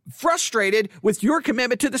frustrated with your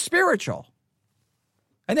commitment to the spiritual.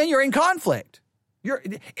 And then you're in conflict. You're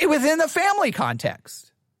within the family context.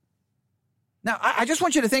 Now, I just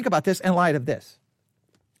want you to think about this in light of this.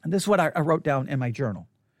 And this is what I wrote down in my journal.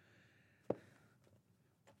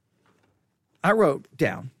 I wrote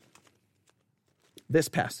down this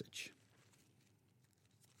passage.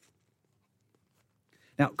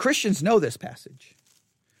 Now, Christians know this passage.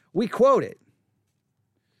 We quote it.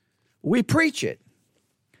 We preach it.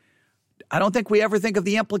 I don't think we ever think of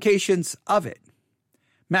the implications of it.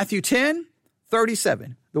 Matthew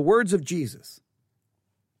 10:37, the words of Jesus.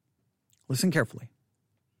 Listen carefully.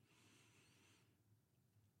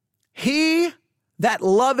 He that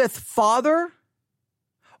loveth father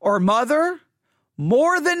or mother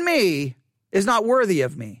more than me is not worthy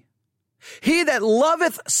of me. He that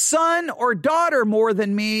loveth son or daughter more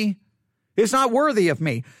than me is not worthy of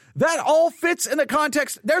me. That all fits in the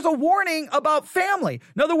context. There's a warning about family.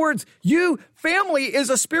 In other words, family is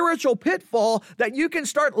a spiritual pitfall that you can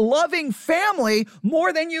start loving family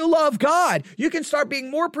more than you love God. You can start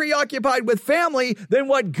being more preoccupied with family than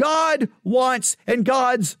what God wants and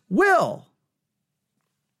God's will.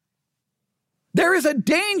 There is a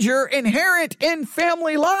danger inherent in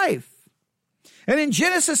family life. And in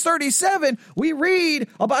Genesis 37, we read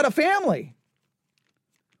about a family.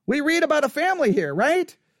 We read about a family here,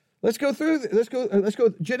 right? Let's go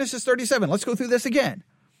Genesis 37. Let's go through this again.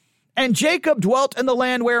 And Jacob dwelt in the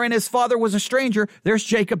land wherein his father was a stranger. There's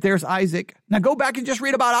Jacob, there's Isaac. Now go back and just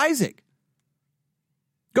read about Isaac.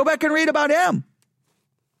 Go back and read about him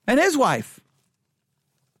and his wife.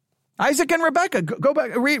 Isaac and Rebekah. Go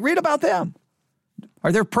back, read about them.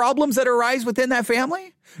 Are there problems that arise within that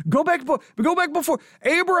family? Go back before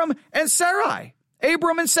Abram and Sarai.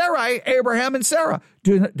 Abram and Sarai, Abraham and Sarah.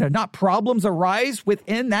 Do not problems arise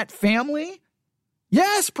within that family?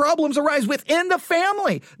 Yes, problems arise within the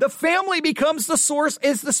family. The family becomes the source,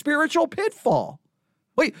 is the spiritual pitfall.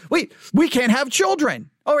 Wait, we can't have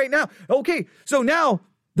children. All right, now, okay, so now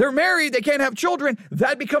they're married, they can't have children.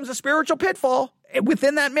 That becomes a spiritual pitfall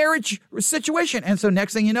within that marriage situation. And so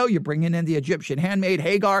next thing you know, you're bringing in the Egyptian handmaid,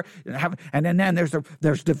 Hagar, and then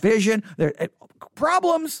there's division,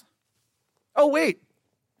 problems. Oh, wait,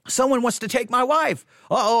 someone wants to take my wife.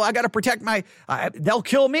 I got to protect they'll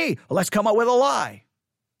kill me. Well, let's come up with a lie.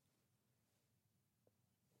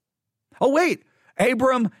 Oh, wait,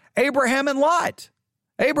 Abraham and Lot.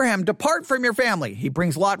 Abraham, depart from your family. He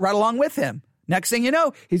brings Lot right along with him. Next thing you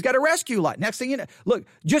know, he's got to rescue Lot. Next thing you know, look,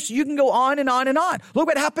 you can go on and on and on. Look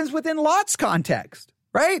what happens within Lot's context,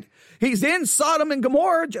 right? He's in Sodom and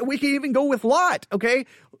Gomorrah. We can even go with Lot, okay?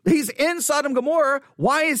 He's in Sodom and Gomorrah.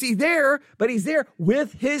 Why is he there? But he's there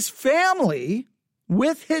with his family.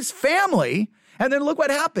 And then look what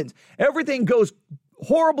happens. Everything goes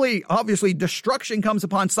horribly. Obviously, destruction comes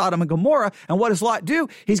upon Sodom and Gomorrah. And what does Lot do?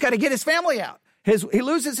 He's got to get his family out. He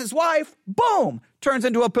loses his wife, boom, turns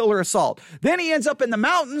into a pillar of salt. Then he ends up in the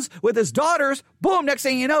mountains with his daughters, boom, next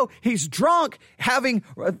thing you know, he's drunk, having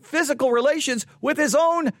physical relations with his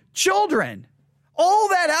own children. All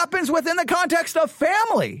that happens within the context of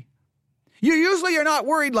family. You're not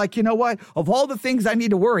worried like, you know what, of all the things I need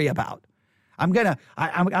to worry about, I've got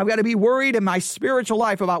to be worried in my spiritual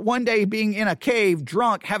life about one day being in a cave,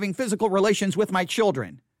 drunk, having physical relations with my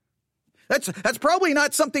children. That's probably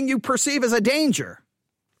not something you perceive as a danger,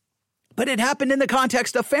 but it happened in the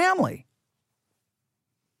context of family.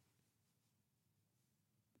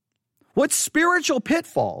 What spiritual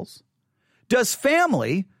pitfalls does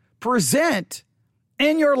family present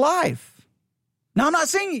in your life? Now, I'm not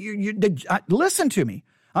saying listen to me.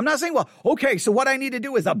 I'm not saying, well, okay, so what I need to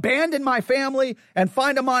do is abandon my family and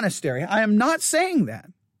find a monastery. I am not saying that.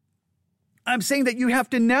 I'm saying that you have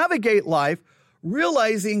to navigate life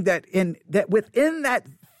realizing that within that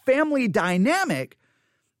family dynamic,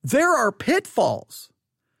 there are pitfalls,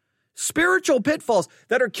 spiritual pitfalls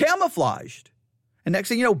that are camouflaged. And next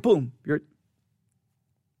thing you know, boom,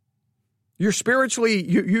 you're spiritually,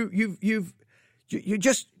 you've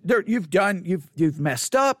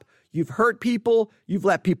messed up, you've hurt people, you've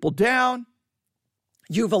let people down,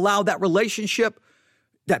 you've allowed that relationship,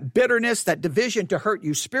 that bitterness, that division to hurt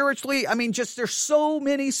you spiritually. I mean, there's so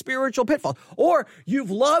many spiritual pitfalls. Or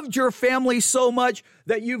you've loved your family so much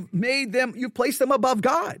that you've placed them above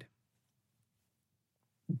God.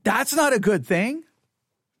 That's not a good thing.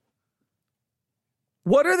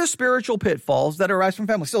 What are the spiritual pitfalls that arise from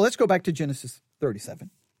family? So let's go back to Genesis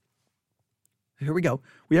 37. Here we go.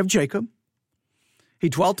 We have Jacob. He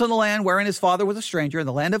dwelt in the land wherein his father was a stranger, in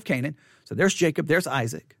the land of Canaan. So there's Jacob, there's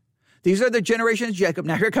Isaac. These are the generations of Jacob.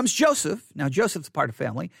 Now here comes Joseph. Now Joseph's part of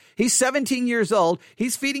family. He's 17 years old.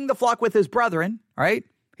 He's feeding the flock with his brethren, all right?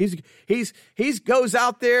 He goes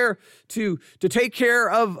out there to take care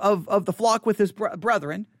of the flock with his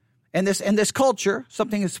brethren. And this culture,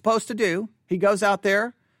 something he's supposed to do. He goes out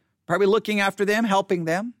there, probably looking after them, helping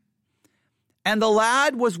them. And the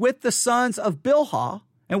lad was with the sons of Bilhah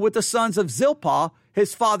and with the sons of Zilpah,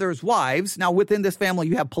 his father's wives. Now within this family,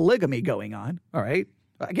 you have polygamy going on, all right?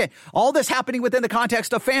 Again, all this happening within the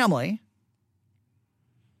context of family.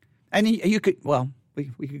 And we could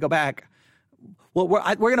go back. Well, we're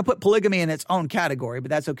going to put polygamy in its own category, but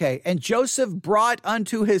that's okay. And Joseph brought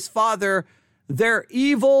unto his father their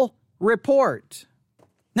evil report.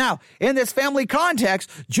 Now, in this family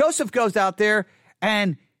context, Joseph goes out there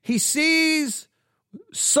and he sees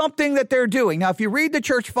something that they're doing. Now, if you read the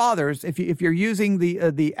Church Fathers, if you're using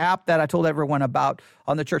the app that I told everyone about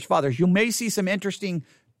on the Church Fathers, you may see some interesting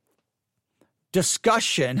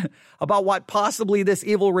discussion about what possibly this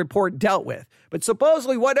evil report dealt with. But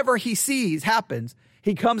supposedly whatever he sees happens.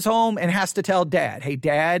 He comes home and has to tell Dad, hey,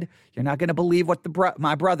 Dad, you're not going to believe what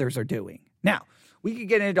my brothers are doing. Now, we could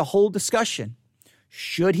get into a whole discussion.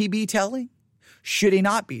 Should he be telling? Should he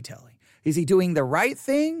not be telling? Is he doing the right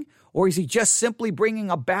thing? Or is he just simply bringing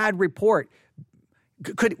a bad report?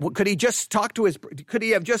 Could he just talk to could he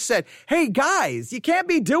have just said, hey, guys, you can't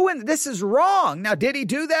be doing, this is wrong. Now, did he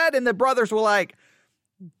do that? And the brothers were like,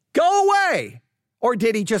 go away. Or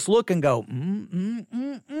did he just look and go,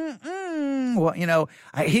 Well,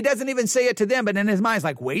 he doesn't even say it to them, but in his mind, it's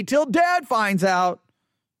like, wait till Dad finds out.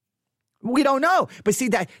 We don't know. But see,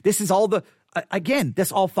 that this is all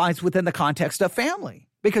this all finds within the context of family.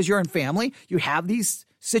 Because you're in family, you have these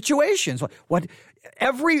situations.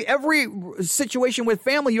 Every situation with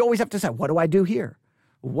family, you always have to say, what do I do here?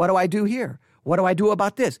 What do I do here? What do I do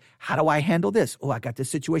about this? How do I handle this? Oh, I got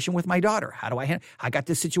this situation with my daughter. How do I got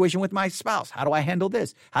this situation with my spouse. How do I handle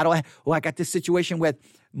this? I got this situation with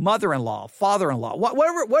mother-in-law, father-in-law,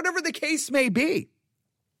 whatever the case may be.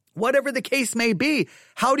 Whatever the case may be,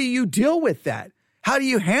 how do you deal with that? How do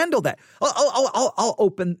you handle that? I'll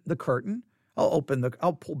open the curtain. I'll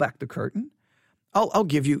pull back the curtain. I'll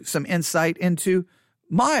give you some insight into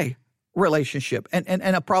my relationship and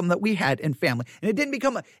a problem that we had in family. And it didn't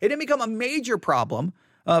become a major problem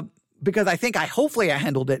because hopefully I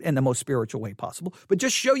handled it in the most spiritual way possible, but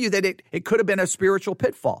just show you that it could have been a spiritual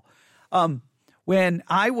pitfall. When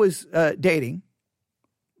I was dating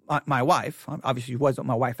my wife, obviously she wasn't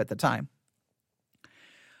my wife at the time,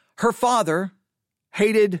 her father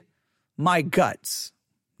hated my guts.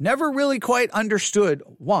 Never really quite understood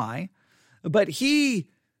why, but he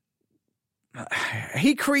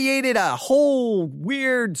created a whole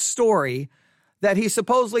weird story that he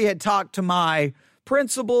supposedly had talked to my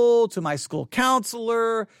principal, to my school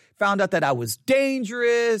counselor, found out that I was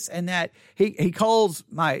dangerous, and that he calls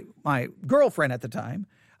my girlfriend at the time.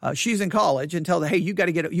 She's in college, and tell her, hey, you got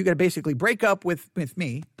to basically break up with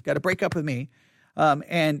me. Got to break up with me,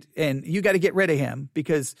 and you got to get rid of him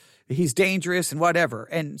because he's dangerous and whatever.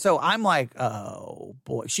 And so I'm like, oh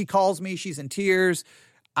boy. She calls me. She's in tears.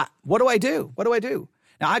 What do I do? What do I do?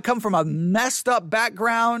 Now, I come from a messed up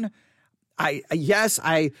background. I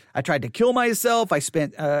tried to kill myself. I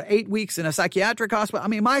spent 8 weeks in a psychiatric hospital. I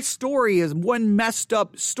mean, my story is one messed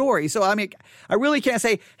up story. So, I mean, I really can't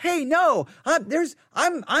say, hey, no,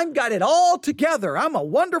 I'm got it all together. I'm a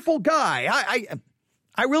wonderful guy.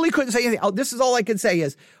 I really couldn't say anything. This is all I can say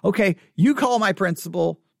is, okay, you call my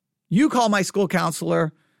principal, you call my school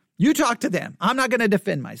counselor, you talk to them. I'm not going to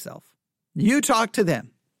defend myself. You talk to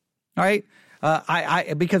them. All right.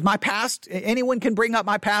 Because my past, anyone can bring up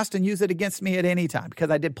my past and use it against me at any time because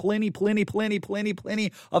I did plenty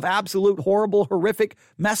of absolute horrible, horrific,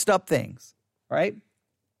 messed up things. Right.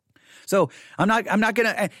 So I'm not going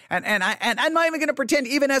to, and I'm not even going to pretend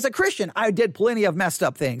even as a Christian, I did plenty of messed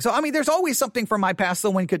up things. So, I mean, there's always something from my past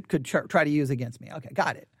someone could try to use against me. Okay.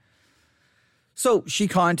 Got it. So she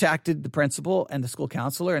contacted the principal and the school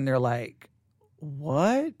counselor and they're like,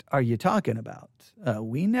 what are you talking about?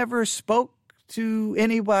 We never spoke to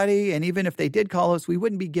anybody. And even if they did call us, we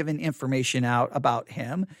wouldn't be giving information out about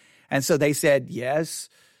him. And so they said, yes,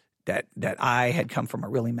 that I had come from a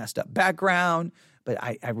really messed up background, but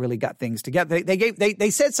I really got things together. They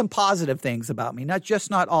said some positive things about me,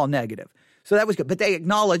 not all negative. So that was good. But they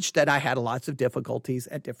acknowledged that I had lots of difficulties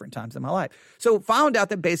at different times in my life. So found out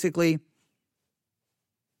that basically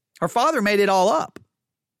her father made it all up,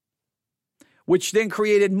 which then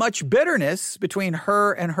created much bitterness between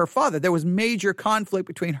her and her father. There was major conflict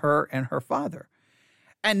between her and her father.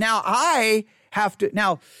 And now I have to,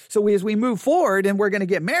 as we move forward and we're going to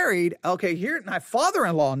get married, okay, here my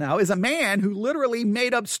father-in-law now is a man who literally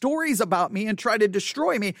made up stories about me and tried to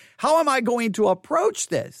destroy me. How am I going to approach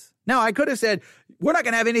this? Now, I could have said, we're not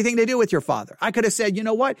going to have anything to do with your father. I could have said, you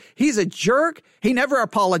know what? He's a jerk. He never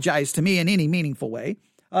apologized to me in any meaningful way.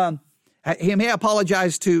 He may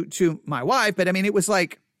apologize to my wife, but I mean, it was a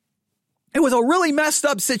really messed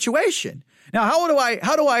up situation. Now,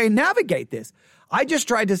 how do I navigate this? I just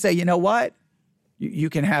tried to say, you know what? You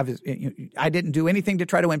can have, I didn't do anything to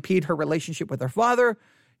try to impede her relationship with her father.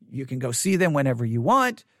 You can go see them whenever you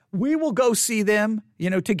want. We will go see them,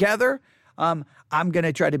 together. I'm going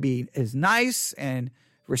to try to be as nice and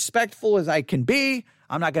respectful as I can be.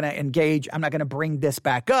 I'm not going to engage. I'm not going to bring this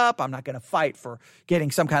back up. I'm not going to fight for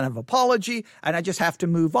getting some kind of apology. And I just have to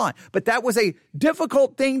move on. But that was a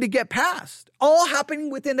difficult thing to get past. All happening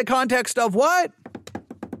within the context of what?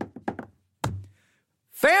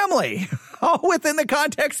 family, all within the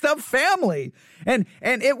context of family. And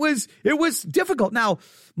it was difficult. Now,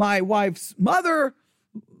 my wife's mother,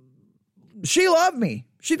 she loved me.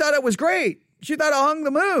 She thought it was great. She thought I hung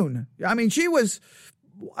the moon. I mean, she was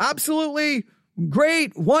absolutely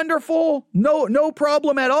great, wonderful, no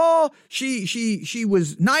problem at all. She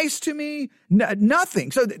was nice to me,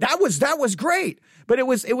 nothing. So that was great, but it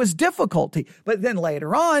was difficulty. But then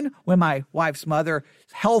later on, when my wife's mother's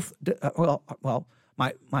health,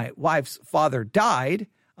 my wife's father died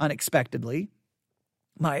unexpectedly.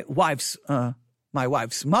 My wife's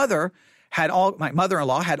mother my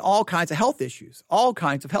mother-in-law had all kinds of health issues.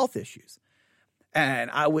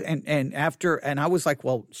 And I was like,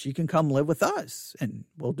 well, she can come live with us, and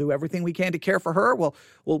we'll do everything we can to care for her.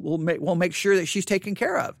 We'll make sure that she's taken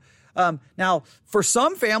care of. Now, for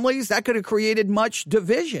some families, that could have created much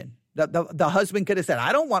division. The husband could have said,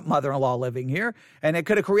 I don't want mother-in-law living here, and it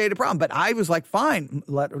could have created a problem. But I was like, fine,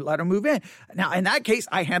 let her move in. Now, in that case,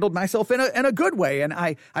 I handled myself in a good way, and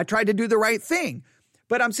I tried to do the right thing.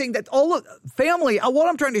 But I'm saying that all of family, what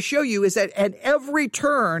I'm trying to show you is that at every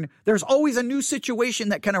turn, there's always a new situation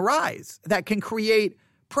that can arise, that can create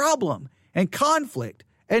problem and conflict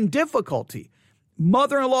and difficulty.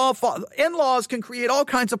 Mother-in-law, in-laws can create all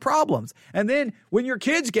kinds of problems. And then when your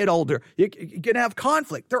kids get older, you can have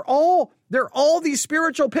conflict. They're all these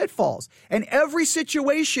spiritual pitfalls. And every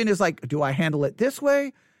situation is like, do I handle it this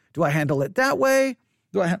way? Do I handle it that way?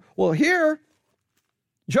 Well, here,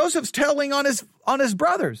 Joseph's telling on his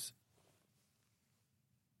brothers.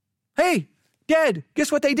 Hey, Dad,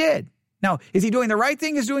 guess what they did? Now, is he doing the right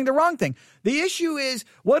thing? Is he doing the wrong thing? The issue is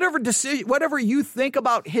whatever you think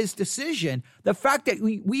about his decision, the fact that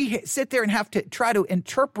we sit there and have to try to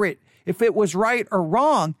interpret if it was right or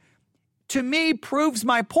wrong, to me proves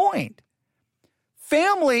my point.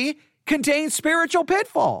 Family contains spiritual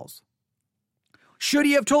pitfalls. Should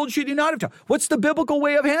he have told? Should he not have told? What's the biblical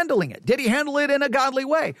way of handling it? Did he handle it in a godly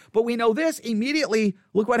way? But we know this immediately.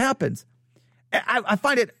 Look what happens. I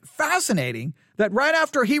find it fascinating that right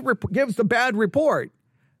after he gives the bad report,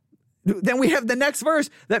 then we have the next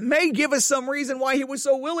verse that may give us some reason why he was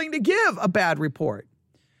so willing to give a bad report.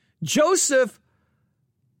 Joseph,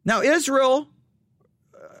 now Israel,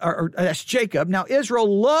 or that's Jacob, now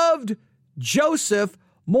Israel loved Joseph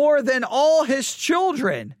more than all his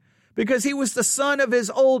children, because he was the son of his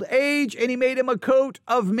old age, and he made him a coat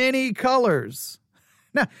of many colors.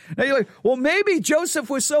 Now you're like, well, maybe Joseph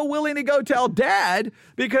was so willing to go tell Dad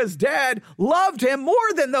because Dad loved him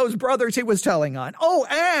more than those brothers he was telling on. Oh,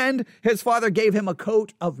 and his father gave him a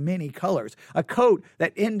coat of many colors, a coat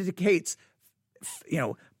that indicates,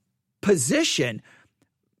 position,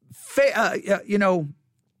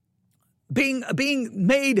 being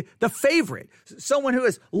made the favorite, someone who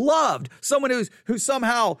is loved, someone who's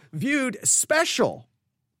somehow viewed special.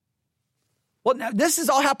 Well, now this is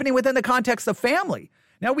all happening within the context of family.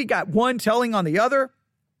 Now we got one telling on the other.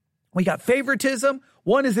 We got favoritism.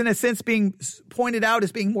 One is in a sense being pointed out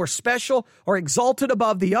as being more special or exalted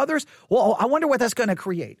above the others. Well, I wonder what that's going to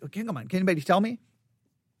create. Okay, come on. Can anybody tell me?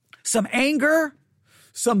 Some anger,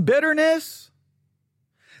 some bitterness.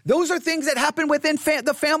 Those are things that happen within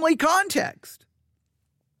the family context.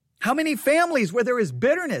 How many families where there is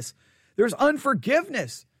bitterness, there's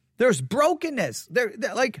unforgiveness, there's brokenness,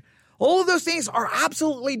 all of those things are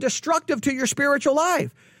absolutely destructive to your spiritual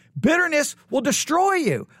life. Bitterness will destroy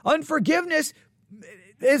you. Unforgiveness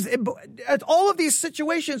all of these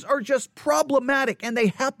situations are just problematic, and they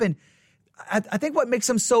happen. I think what makes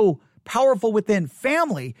them so powerful within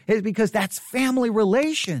family is because that's family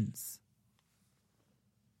relations.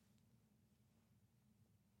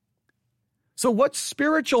 So what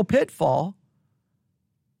spiritual pitfall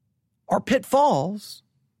or pitfalls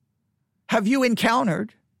have you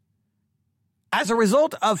encountered as a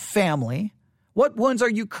result of family? What ones are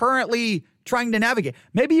you currently trying to navigate?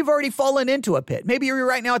 Maybe you've already fallen into a pit. Maybe you're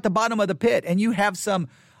right now at the bottom of the pit and you have some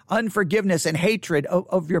unforgiveness and hatred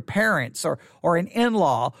of your parents or an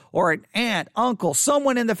in-law or an aunt, uncle,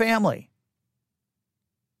 someone in the family.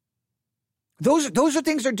 Those are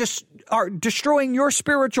things that are destroying your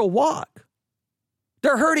spiritual walk.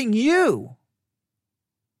 They're hurting you.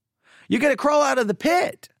 You got to crawl out of the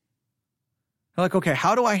pit. You're like, okay,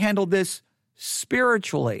 how do I handle this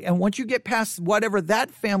spiritually? And once you get past whatever that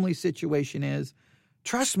family situation is,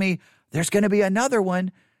 trust me, there's going to be another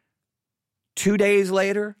one 2 days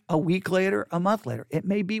later, a week later, a month later. It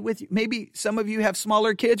may be with you. Maybe some of you have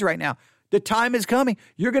smaller kids right now. The time is coming.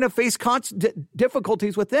 You're going to face constant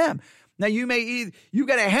difficulties with them. Now, you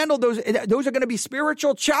got to handle those. Those are going to be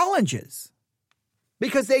spiritual challenges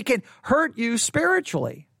because they can hurt you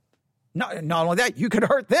spiritually. Not only that, you could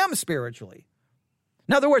hurt them spiritually.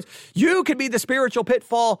 In other words, you could be the spiritual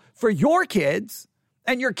pitfall for your kids,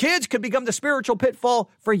 and your kids could become the spiritual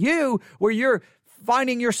pitfall for you, where you're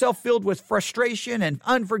finding yourself filled with frustration and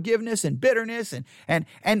unforgiveness and bitterness, and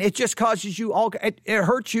it just causes you it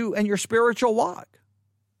hurts you in your spiritual walk.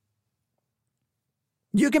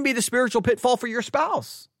 You can be the spiritual pitfall for your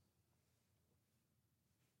spouse.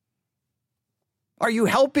 Are you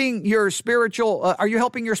helping your spouse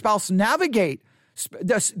navigate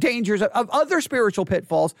the dangers of other spiritual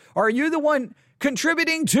pitfalls? Or are you the one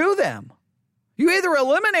contributing to them? You either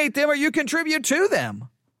eliminate them or you contribute to them.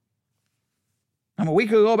 I mean, we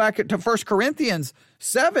could go back to 1 Corinthians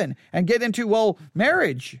 7 and get into,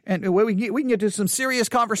 marriage. And we can get to some serious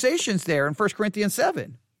conversations there in 1 Corinthians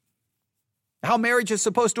 7. How marriage is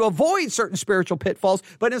supposed to avoid certain spiritual pitfalls,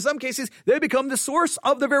 but in some cases, they become the source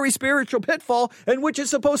of the very spiritual pitfall in which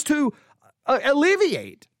it's supposed to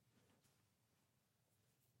alleviate.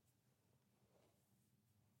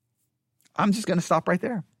 I'm just going to stop right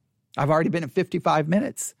there. I've already been at 55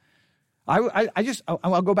 minutes.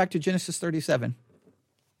 I'll go back to Genesis 37.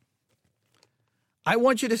 I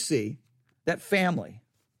want you to see that family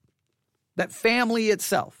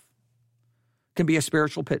itself can be a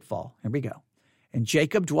spiritual pitfall. Here we go. And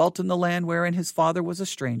Jacob dwelt in the land wherein his father was a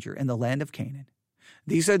stranger, in the land of Canaan.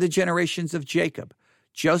 These are the generations of Jacob.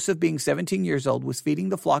 Joseph, being 17 years old, was feeding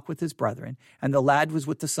the flock with his brethren, and the lad was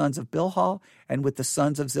with the sons of Bilhah and with the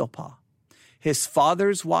sons of Zilpah, his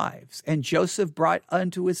father's wives. And Joseph brought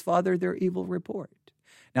unto his father their evil report.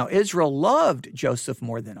 Now Israel loved Joseph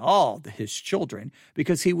more than all his children,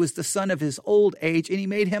 because he was the son of his old age, and he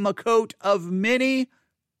made him a coat of many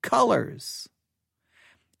colors.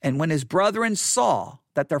 And when his brethren saw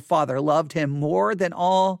that their father loved him more than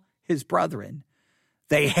all his brethren,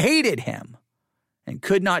 they hated him and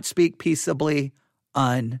could not speak peaceably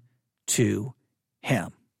unto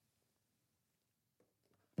him.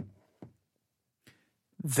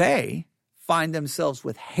 They find themselves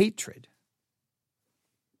with hatred,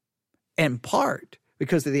 in part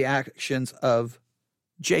because of the actions of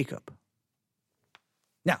Jacob.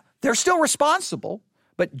 Now, they're still responsible,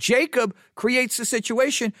 but Jacob creates the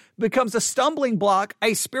situation, becomes a stumbling block,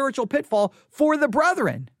 a spiritual pitfall for the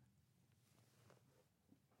brethren.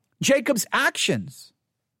 Jacob's actions.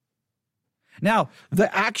 Now,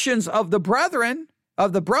 the actions of the brethren,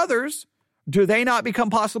 of the brothers, do they not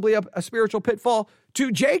become possibly a spiritual pitfall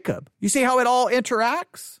to Jacob? You see how it all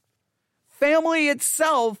interacts? Family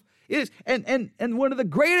itself is, and one of the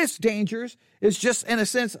greatest dangers is just in a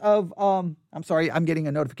sense of, I'm sorry, I'm getting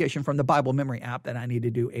a notification from the Bible Memory app that I need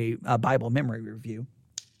to do a Bible memory review.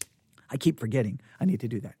 I keep forgetting I need to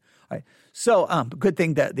do that. All right. So, good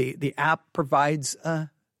thing that the app provides a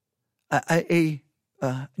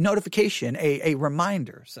notification, a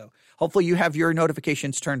reminder. So hopefully you have your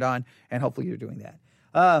notifications turned on, and hopefully you're doing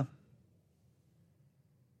that.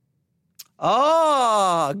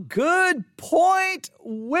 Good point,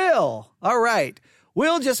 Will. All right.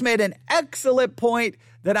 Will just made an excellent point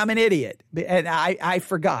that I'm an idiot, and I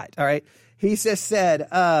forgot. All right. He just said,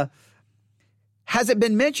 has it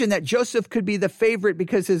been mentioned that Joseph could be the favorite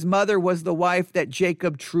because his mother was the wife that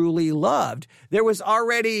Jacob truly loved? There was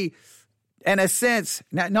already, in a sense,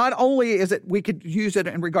 not only is it, we could use it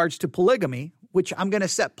in regards to polygamy, which I'm going to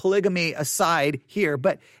set polygamy aside here,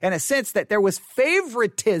 but in a sense that there was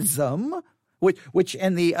favoritism, which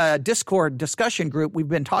in the Discord discussion group, we've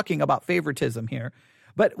been talking about favoritism here.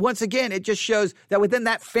 But once again, it just shows that within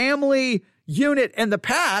that family unit in the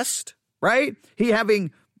past, right, he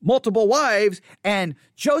having multiple wives, and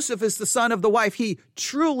Joseph is the son of the wife he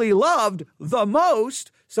truly loved the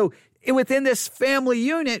most. So within this family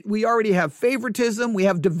unit, we already have favoritism. We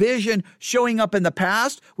have division showing up in the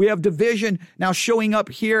past. We have division now showing up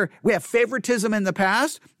here. We have favoritism in the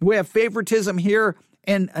past. We have favoritism here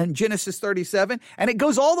in Genesis 37. And it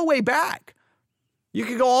goes all the way back. You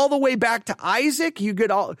could go all the way back to Isaac. You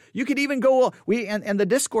could even go, in the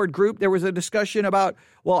Discord group, there was a discussion about,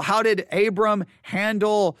 well, how did Abram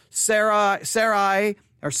handle Sarah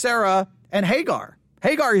and Hagar?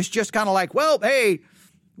 Hagar is just kind of like, well, hey,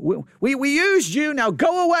 we used you, now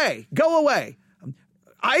go away.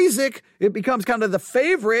 Isaac, it becomes kind of the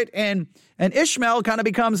favorite, and Ishmael kind of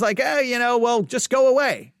becomes like, hey, well, just go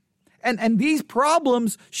away. And these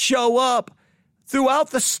problems show up throughout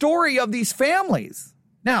the story of these families.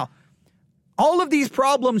 Now, all of these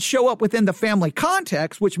problems show up within the family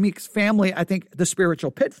context, which makes family, I think, the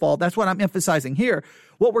spiritual pitfall. That's what I'm emphasizing here.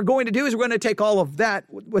 What we're going to do is we're going to take all of that,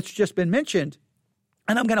 what's just been mentioned,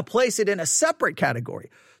 and I'm going to place it in a separate category.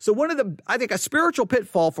 So I think a spiritual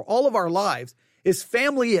pitfall for all of our lives is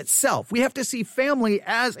family itself. We have to see family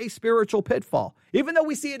as a spiritual pitfall. Even though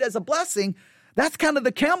we see it as a blessing, That's kind of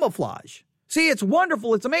the camouflage. See, it's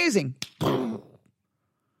wonderful. It's amazing.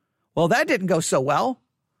 Well, that didn't go so well.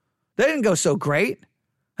 That didn't go so great.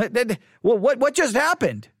 Well, what just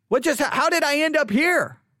happened? How did I end up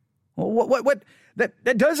here?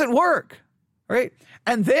 That doesn't work, right?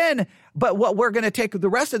 And then, but what we're going to take the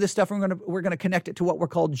rest of this stuff, we're going to connect it to what we're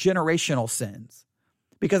called generational sins,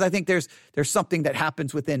 because I think there's something that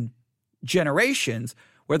happens within generations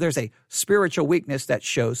where there's a spiritual weakness that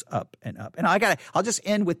shows up and up. And I'll just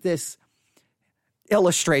end with this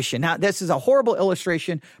illustration. Now, this is a horrible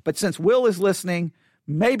illustration, but since Will is listening,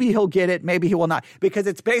 maybe he'll get it, maybe he will not, because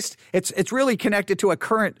it's really connected to a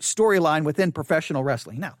current storyline within professional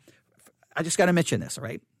wrestling. Now, I just got to mention this, all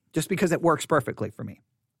right? Just because it works perfectly for me.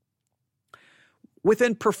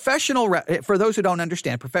 Within for those who don't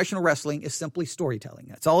understand, professional wrestling is simply storytelling.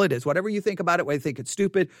 That's all it is. Whatever you think about it, whether you think it's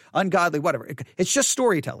stupid, ungodly, whatever. It's just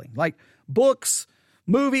storytelling. Like books,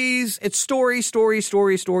 movies, it's stories.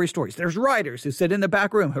 There's writers who sit in the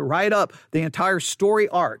back room who write up the entire story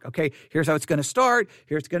arc. Okay, here's how it's going to start.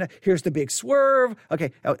 Here's the big swerve.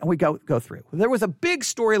 Okay, and we go through. There was a big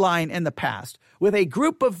storyline in the past with a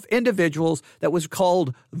group of individuals that was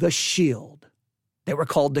called the Shield. They were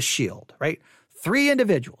called the Shield, right? 3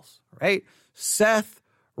 individuals, right? Seth,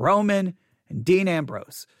 Roman, and Dean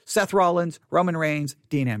Ambrose. Seth Rollins, Roman Reigns,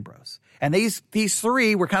 Dean Ambrose. And these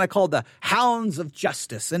 3 were kind of called the hounds of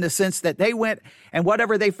justice, in the sense that they went and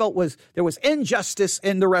whatever they felt there was injustice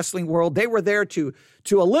in the wrestling world, they were there to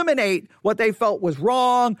eliminate what they felt was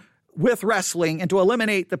wrong with wrestling and to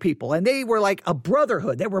eliminate the people. And they were like a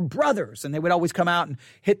brotherhood. They were brothers, and they would always come out and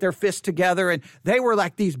hit their fists together. And they were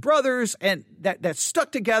like these brothers and that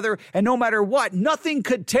stuck together. And no matter what, nothing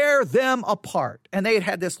could tear them apart. And they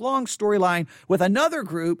had this long storyline with another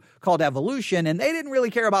group called Evolution. And they didn't really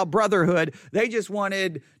care about brotherhood. They just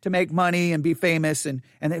wanted to make money and be famous. And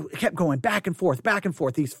they kept going back and forth,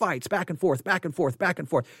 these fights, back and forth.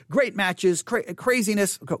 Great matches,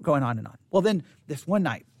 craziness going on and on. Well, then this one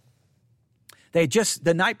night,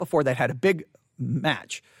 the night before, they had a big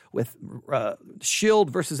match with Shield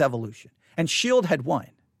versus Evolution, and Shield had won.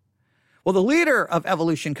 Well, the leader of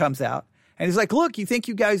Evolution comes out, and he's like, look, you think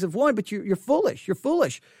you guys have won, but you're foolish. You're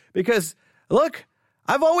foolish because, look,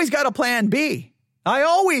 I've always got a plan B. I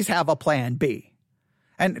always have a plan B.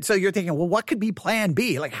 And so you're thinking, well, what could be plan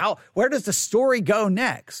B? Like where does the story go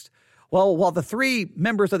next? Well, while the 3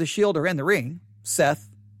 members of the Shield are in the ring, Seth,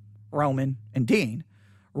 Roman, and Dean,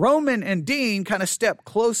 Roman and Dean kind of step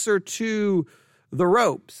closer to the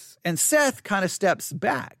ropes, and Seth kind of steps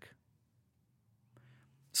back.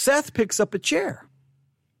 Seth picks up a chair.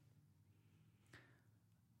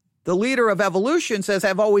 The leader of Evolution says,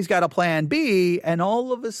 I've always got a plan B, and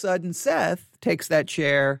all of a sudden Seth takes that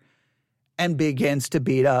chair and begins to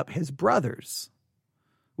beat up his brothers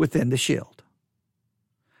within the Shield.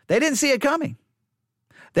 They didn't see it coming.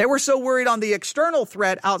 They were so worried on the external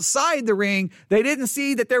threat outside the ring, they didn't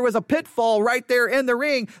see that there was a pitfall right there in the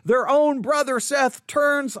ring. Their own brother Seth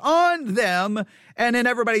turns on them, and then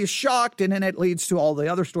everybody's shocked, and then it leads to all the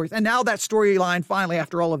other stories. And now that storyline, finally,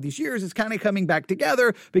 after all of these years, is kind of coming back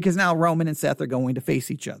together because now Roman and Seth are going to face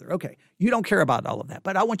each other. Okay, you don't care about all of that,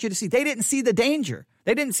 but I want you to see, they didn't see the danger.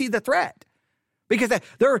 They didn't see the threat because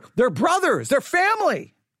they're brothers, they're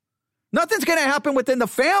family. Nothing's going to happen within the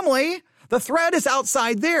family. The threat is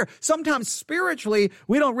outside there. Sometimes spiritually,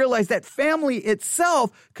 we don't realize that family itself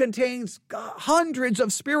contains hundreds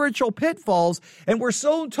of spiritual pitfalls, and we're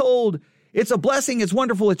so told it's a blessing, it's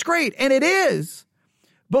wonderful, it's great, and it is.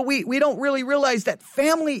 But we don't really realize that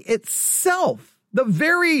family itself, the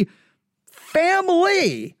very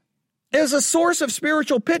family, is a source of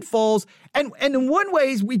spiritual pitfalls. And in one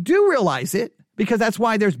ways, we do realize it, because that's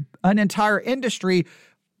why there's an entire industry,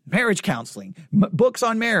 marriage counseling, books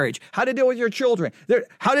on marriage, how to deal with your children,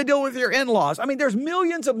 how to deal with your in-laws. I mean, there's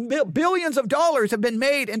billions of dollars have been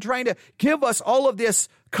made in trying to give us all of this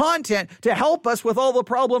content to help us with all the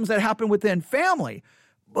problems that happen within family.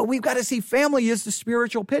 But we've got to see family is the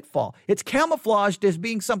spiritual pitfall. It's camouflaged as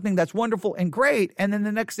being something that's wonderful and great. And then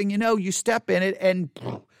the next thing you know, you step in it and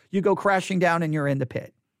you go crashing down and you're in the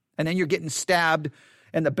pit. And then you're getting stabbed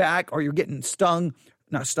in the back, or you're getting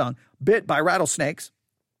bit by rattlesnakes,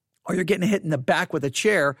 or you're getting hit in the back with a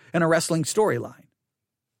chair in a wrestling storyline.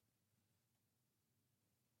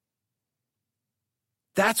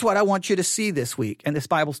 That's what I want you to see this week in this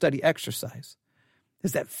Bible study exercise,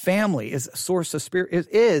 is that family is a source of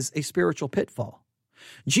is a spiritual pitfall.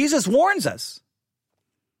 Jesus warns us,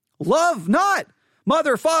 love not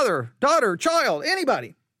mother, father, daughter, child,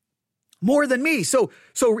 anybody. more than me. So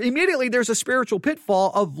immediately there's a spiritual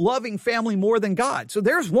pitfall of loving family more than God. So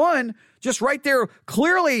there's one just right there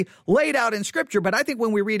clearly laid out in Scripture. But I think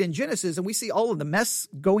when we read in Genesis and we see all of the mess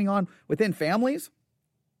going on within families,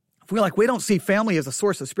 if we don't see family as a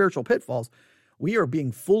source of spiritual pitfalls, we are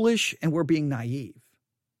being foolish and we're being naive.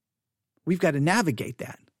 We've got to navigate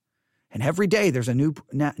that. And every day there's a new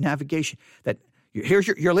navigation that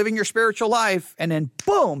you're living your spiritual life, and then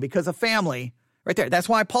boom, because of family, right there. That's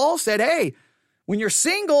why Paul said, hey, when you're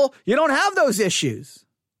single, you don't have those issues.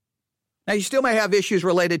 Now, you still may have issues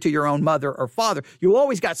related to your own mother or father. You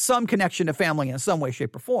always got some connection to family in some way,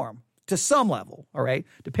 shape, or form, to some level, all right,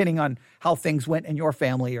 depending on how things went in your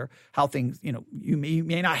family or how things, you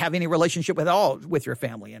may not have any relationship with your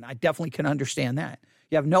family, and I definitely can understand that.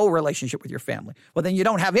 You have no relationship with your family. Well, then you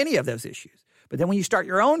don't have any of those issues. But then when you start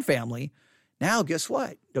your own family, now guess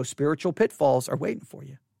what? Those spiritual pitfalls are waiting for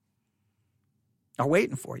you.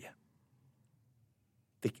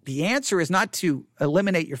 The answer is not to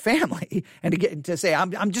eliminate your family and to say,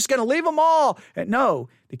 I'm just going to leave them all. No,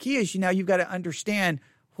 the key is now you've got to understand,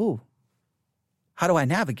 how do I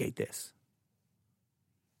navigate this?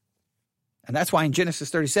 And that's why in Genesis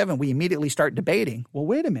 37, we immediately start debating, well,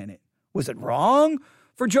 wait a minute. Was it wrong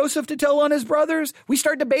for Joseph to tell on his brothers? We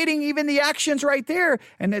start debating even the actions right there.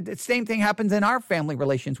 And the same thing happens in our family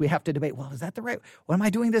relations. We have to debate, well, is that the right? Well, am I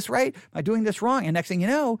doing this right? Am I doing this wrong? And next thing you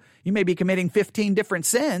know, you may be committing 15 different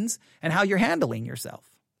sins and how you're handling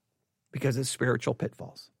yourself because of spiritual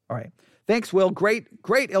pitfalls. All right. Thanks, Will. Great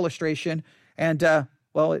illustration. And, it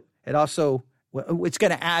also, it's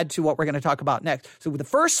going to add to what we're going to talk about next. So the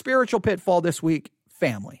first spiritual pitfall this week,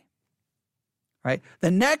 family. Right. The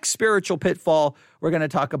next spiritual pitfall we're going to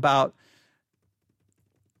talk about,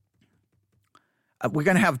 we're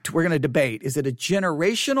going to debate. Is it a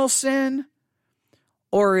generational sin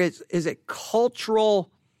or is it cultural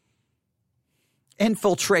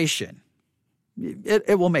infiltration?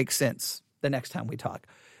 It will make sense the next time we talk.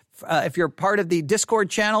 If you're part of the Discord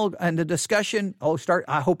channel and the discussion,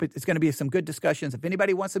 I hope it's going to be some good discussions. If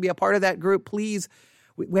anybody wants to be a part of that group, please.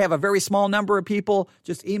 We have a very small number of people.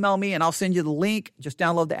 Just email me and I'll send you the link. Just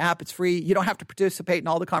download the app. It's free. You don't have to participate in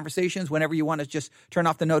all the conversations. Whenever you want to just turn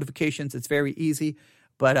off the notifications, it's very easy.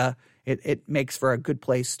 But it makes for a good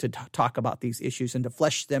place to talk about these issues and to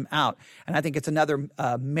flesh them out. And I think it's another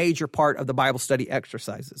major part of the Bible study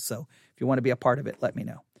exercises. So if you want to be a part of it, let me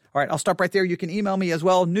know. All right, I'll stop right there. You can email me as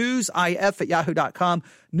well, newsif@yahoo.com,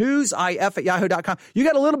 newsif@yahoo.com. You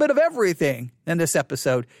got a little bit of everything in this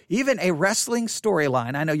episode, even a wrestling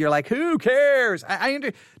storyline. I know you're like, who cares?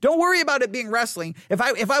 Don't worry about it being wrestling. If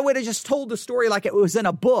I would have just told the story like it was in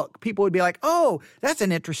a book, people would be like, oh, that's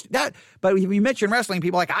an interesting, but when you mention wrestling,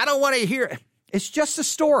 people are like, I don't want to hear it. It's just a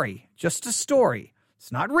story,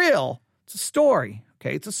 It's not real. It's a story,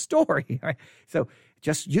 okay? It's a story, all right? So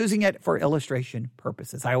just using it for illustration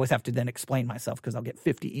purposes. I always have to then explain myself because I'll get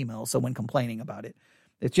 50 emails someone complaining about it.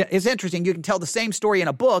 It's interesting. You can tell the same story in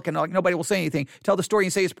a book and nobody will say anything. Tell the story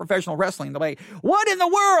and say it's professional wrestling. They'll be like, what in the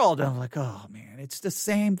world? And I'm like, oh, man, it's the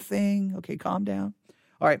same thing. Okay, calm down.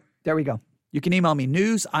 All right, there we go. You can email me,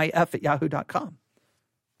 newsif@yahoo.com.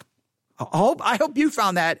 I hope you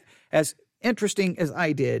found that as interesting as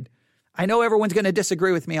I did. I know everyone's going to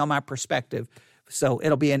disagree with me on my perspective. So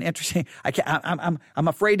it'll be an interesting. I'm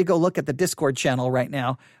afraid to go look at the Discord channel right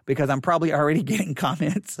now because I'm probably already getting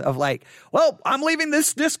comments of like, well, I'm leaving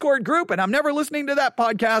this Discord group and I'm never listening to that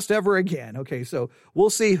podcast ever again. Okay, so we'll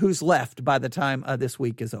see who's left by the time this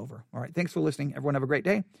week is over. All right, thanks for listening. Everyone have a great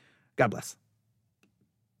day. God bless.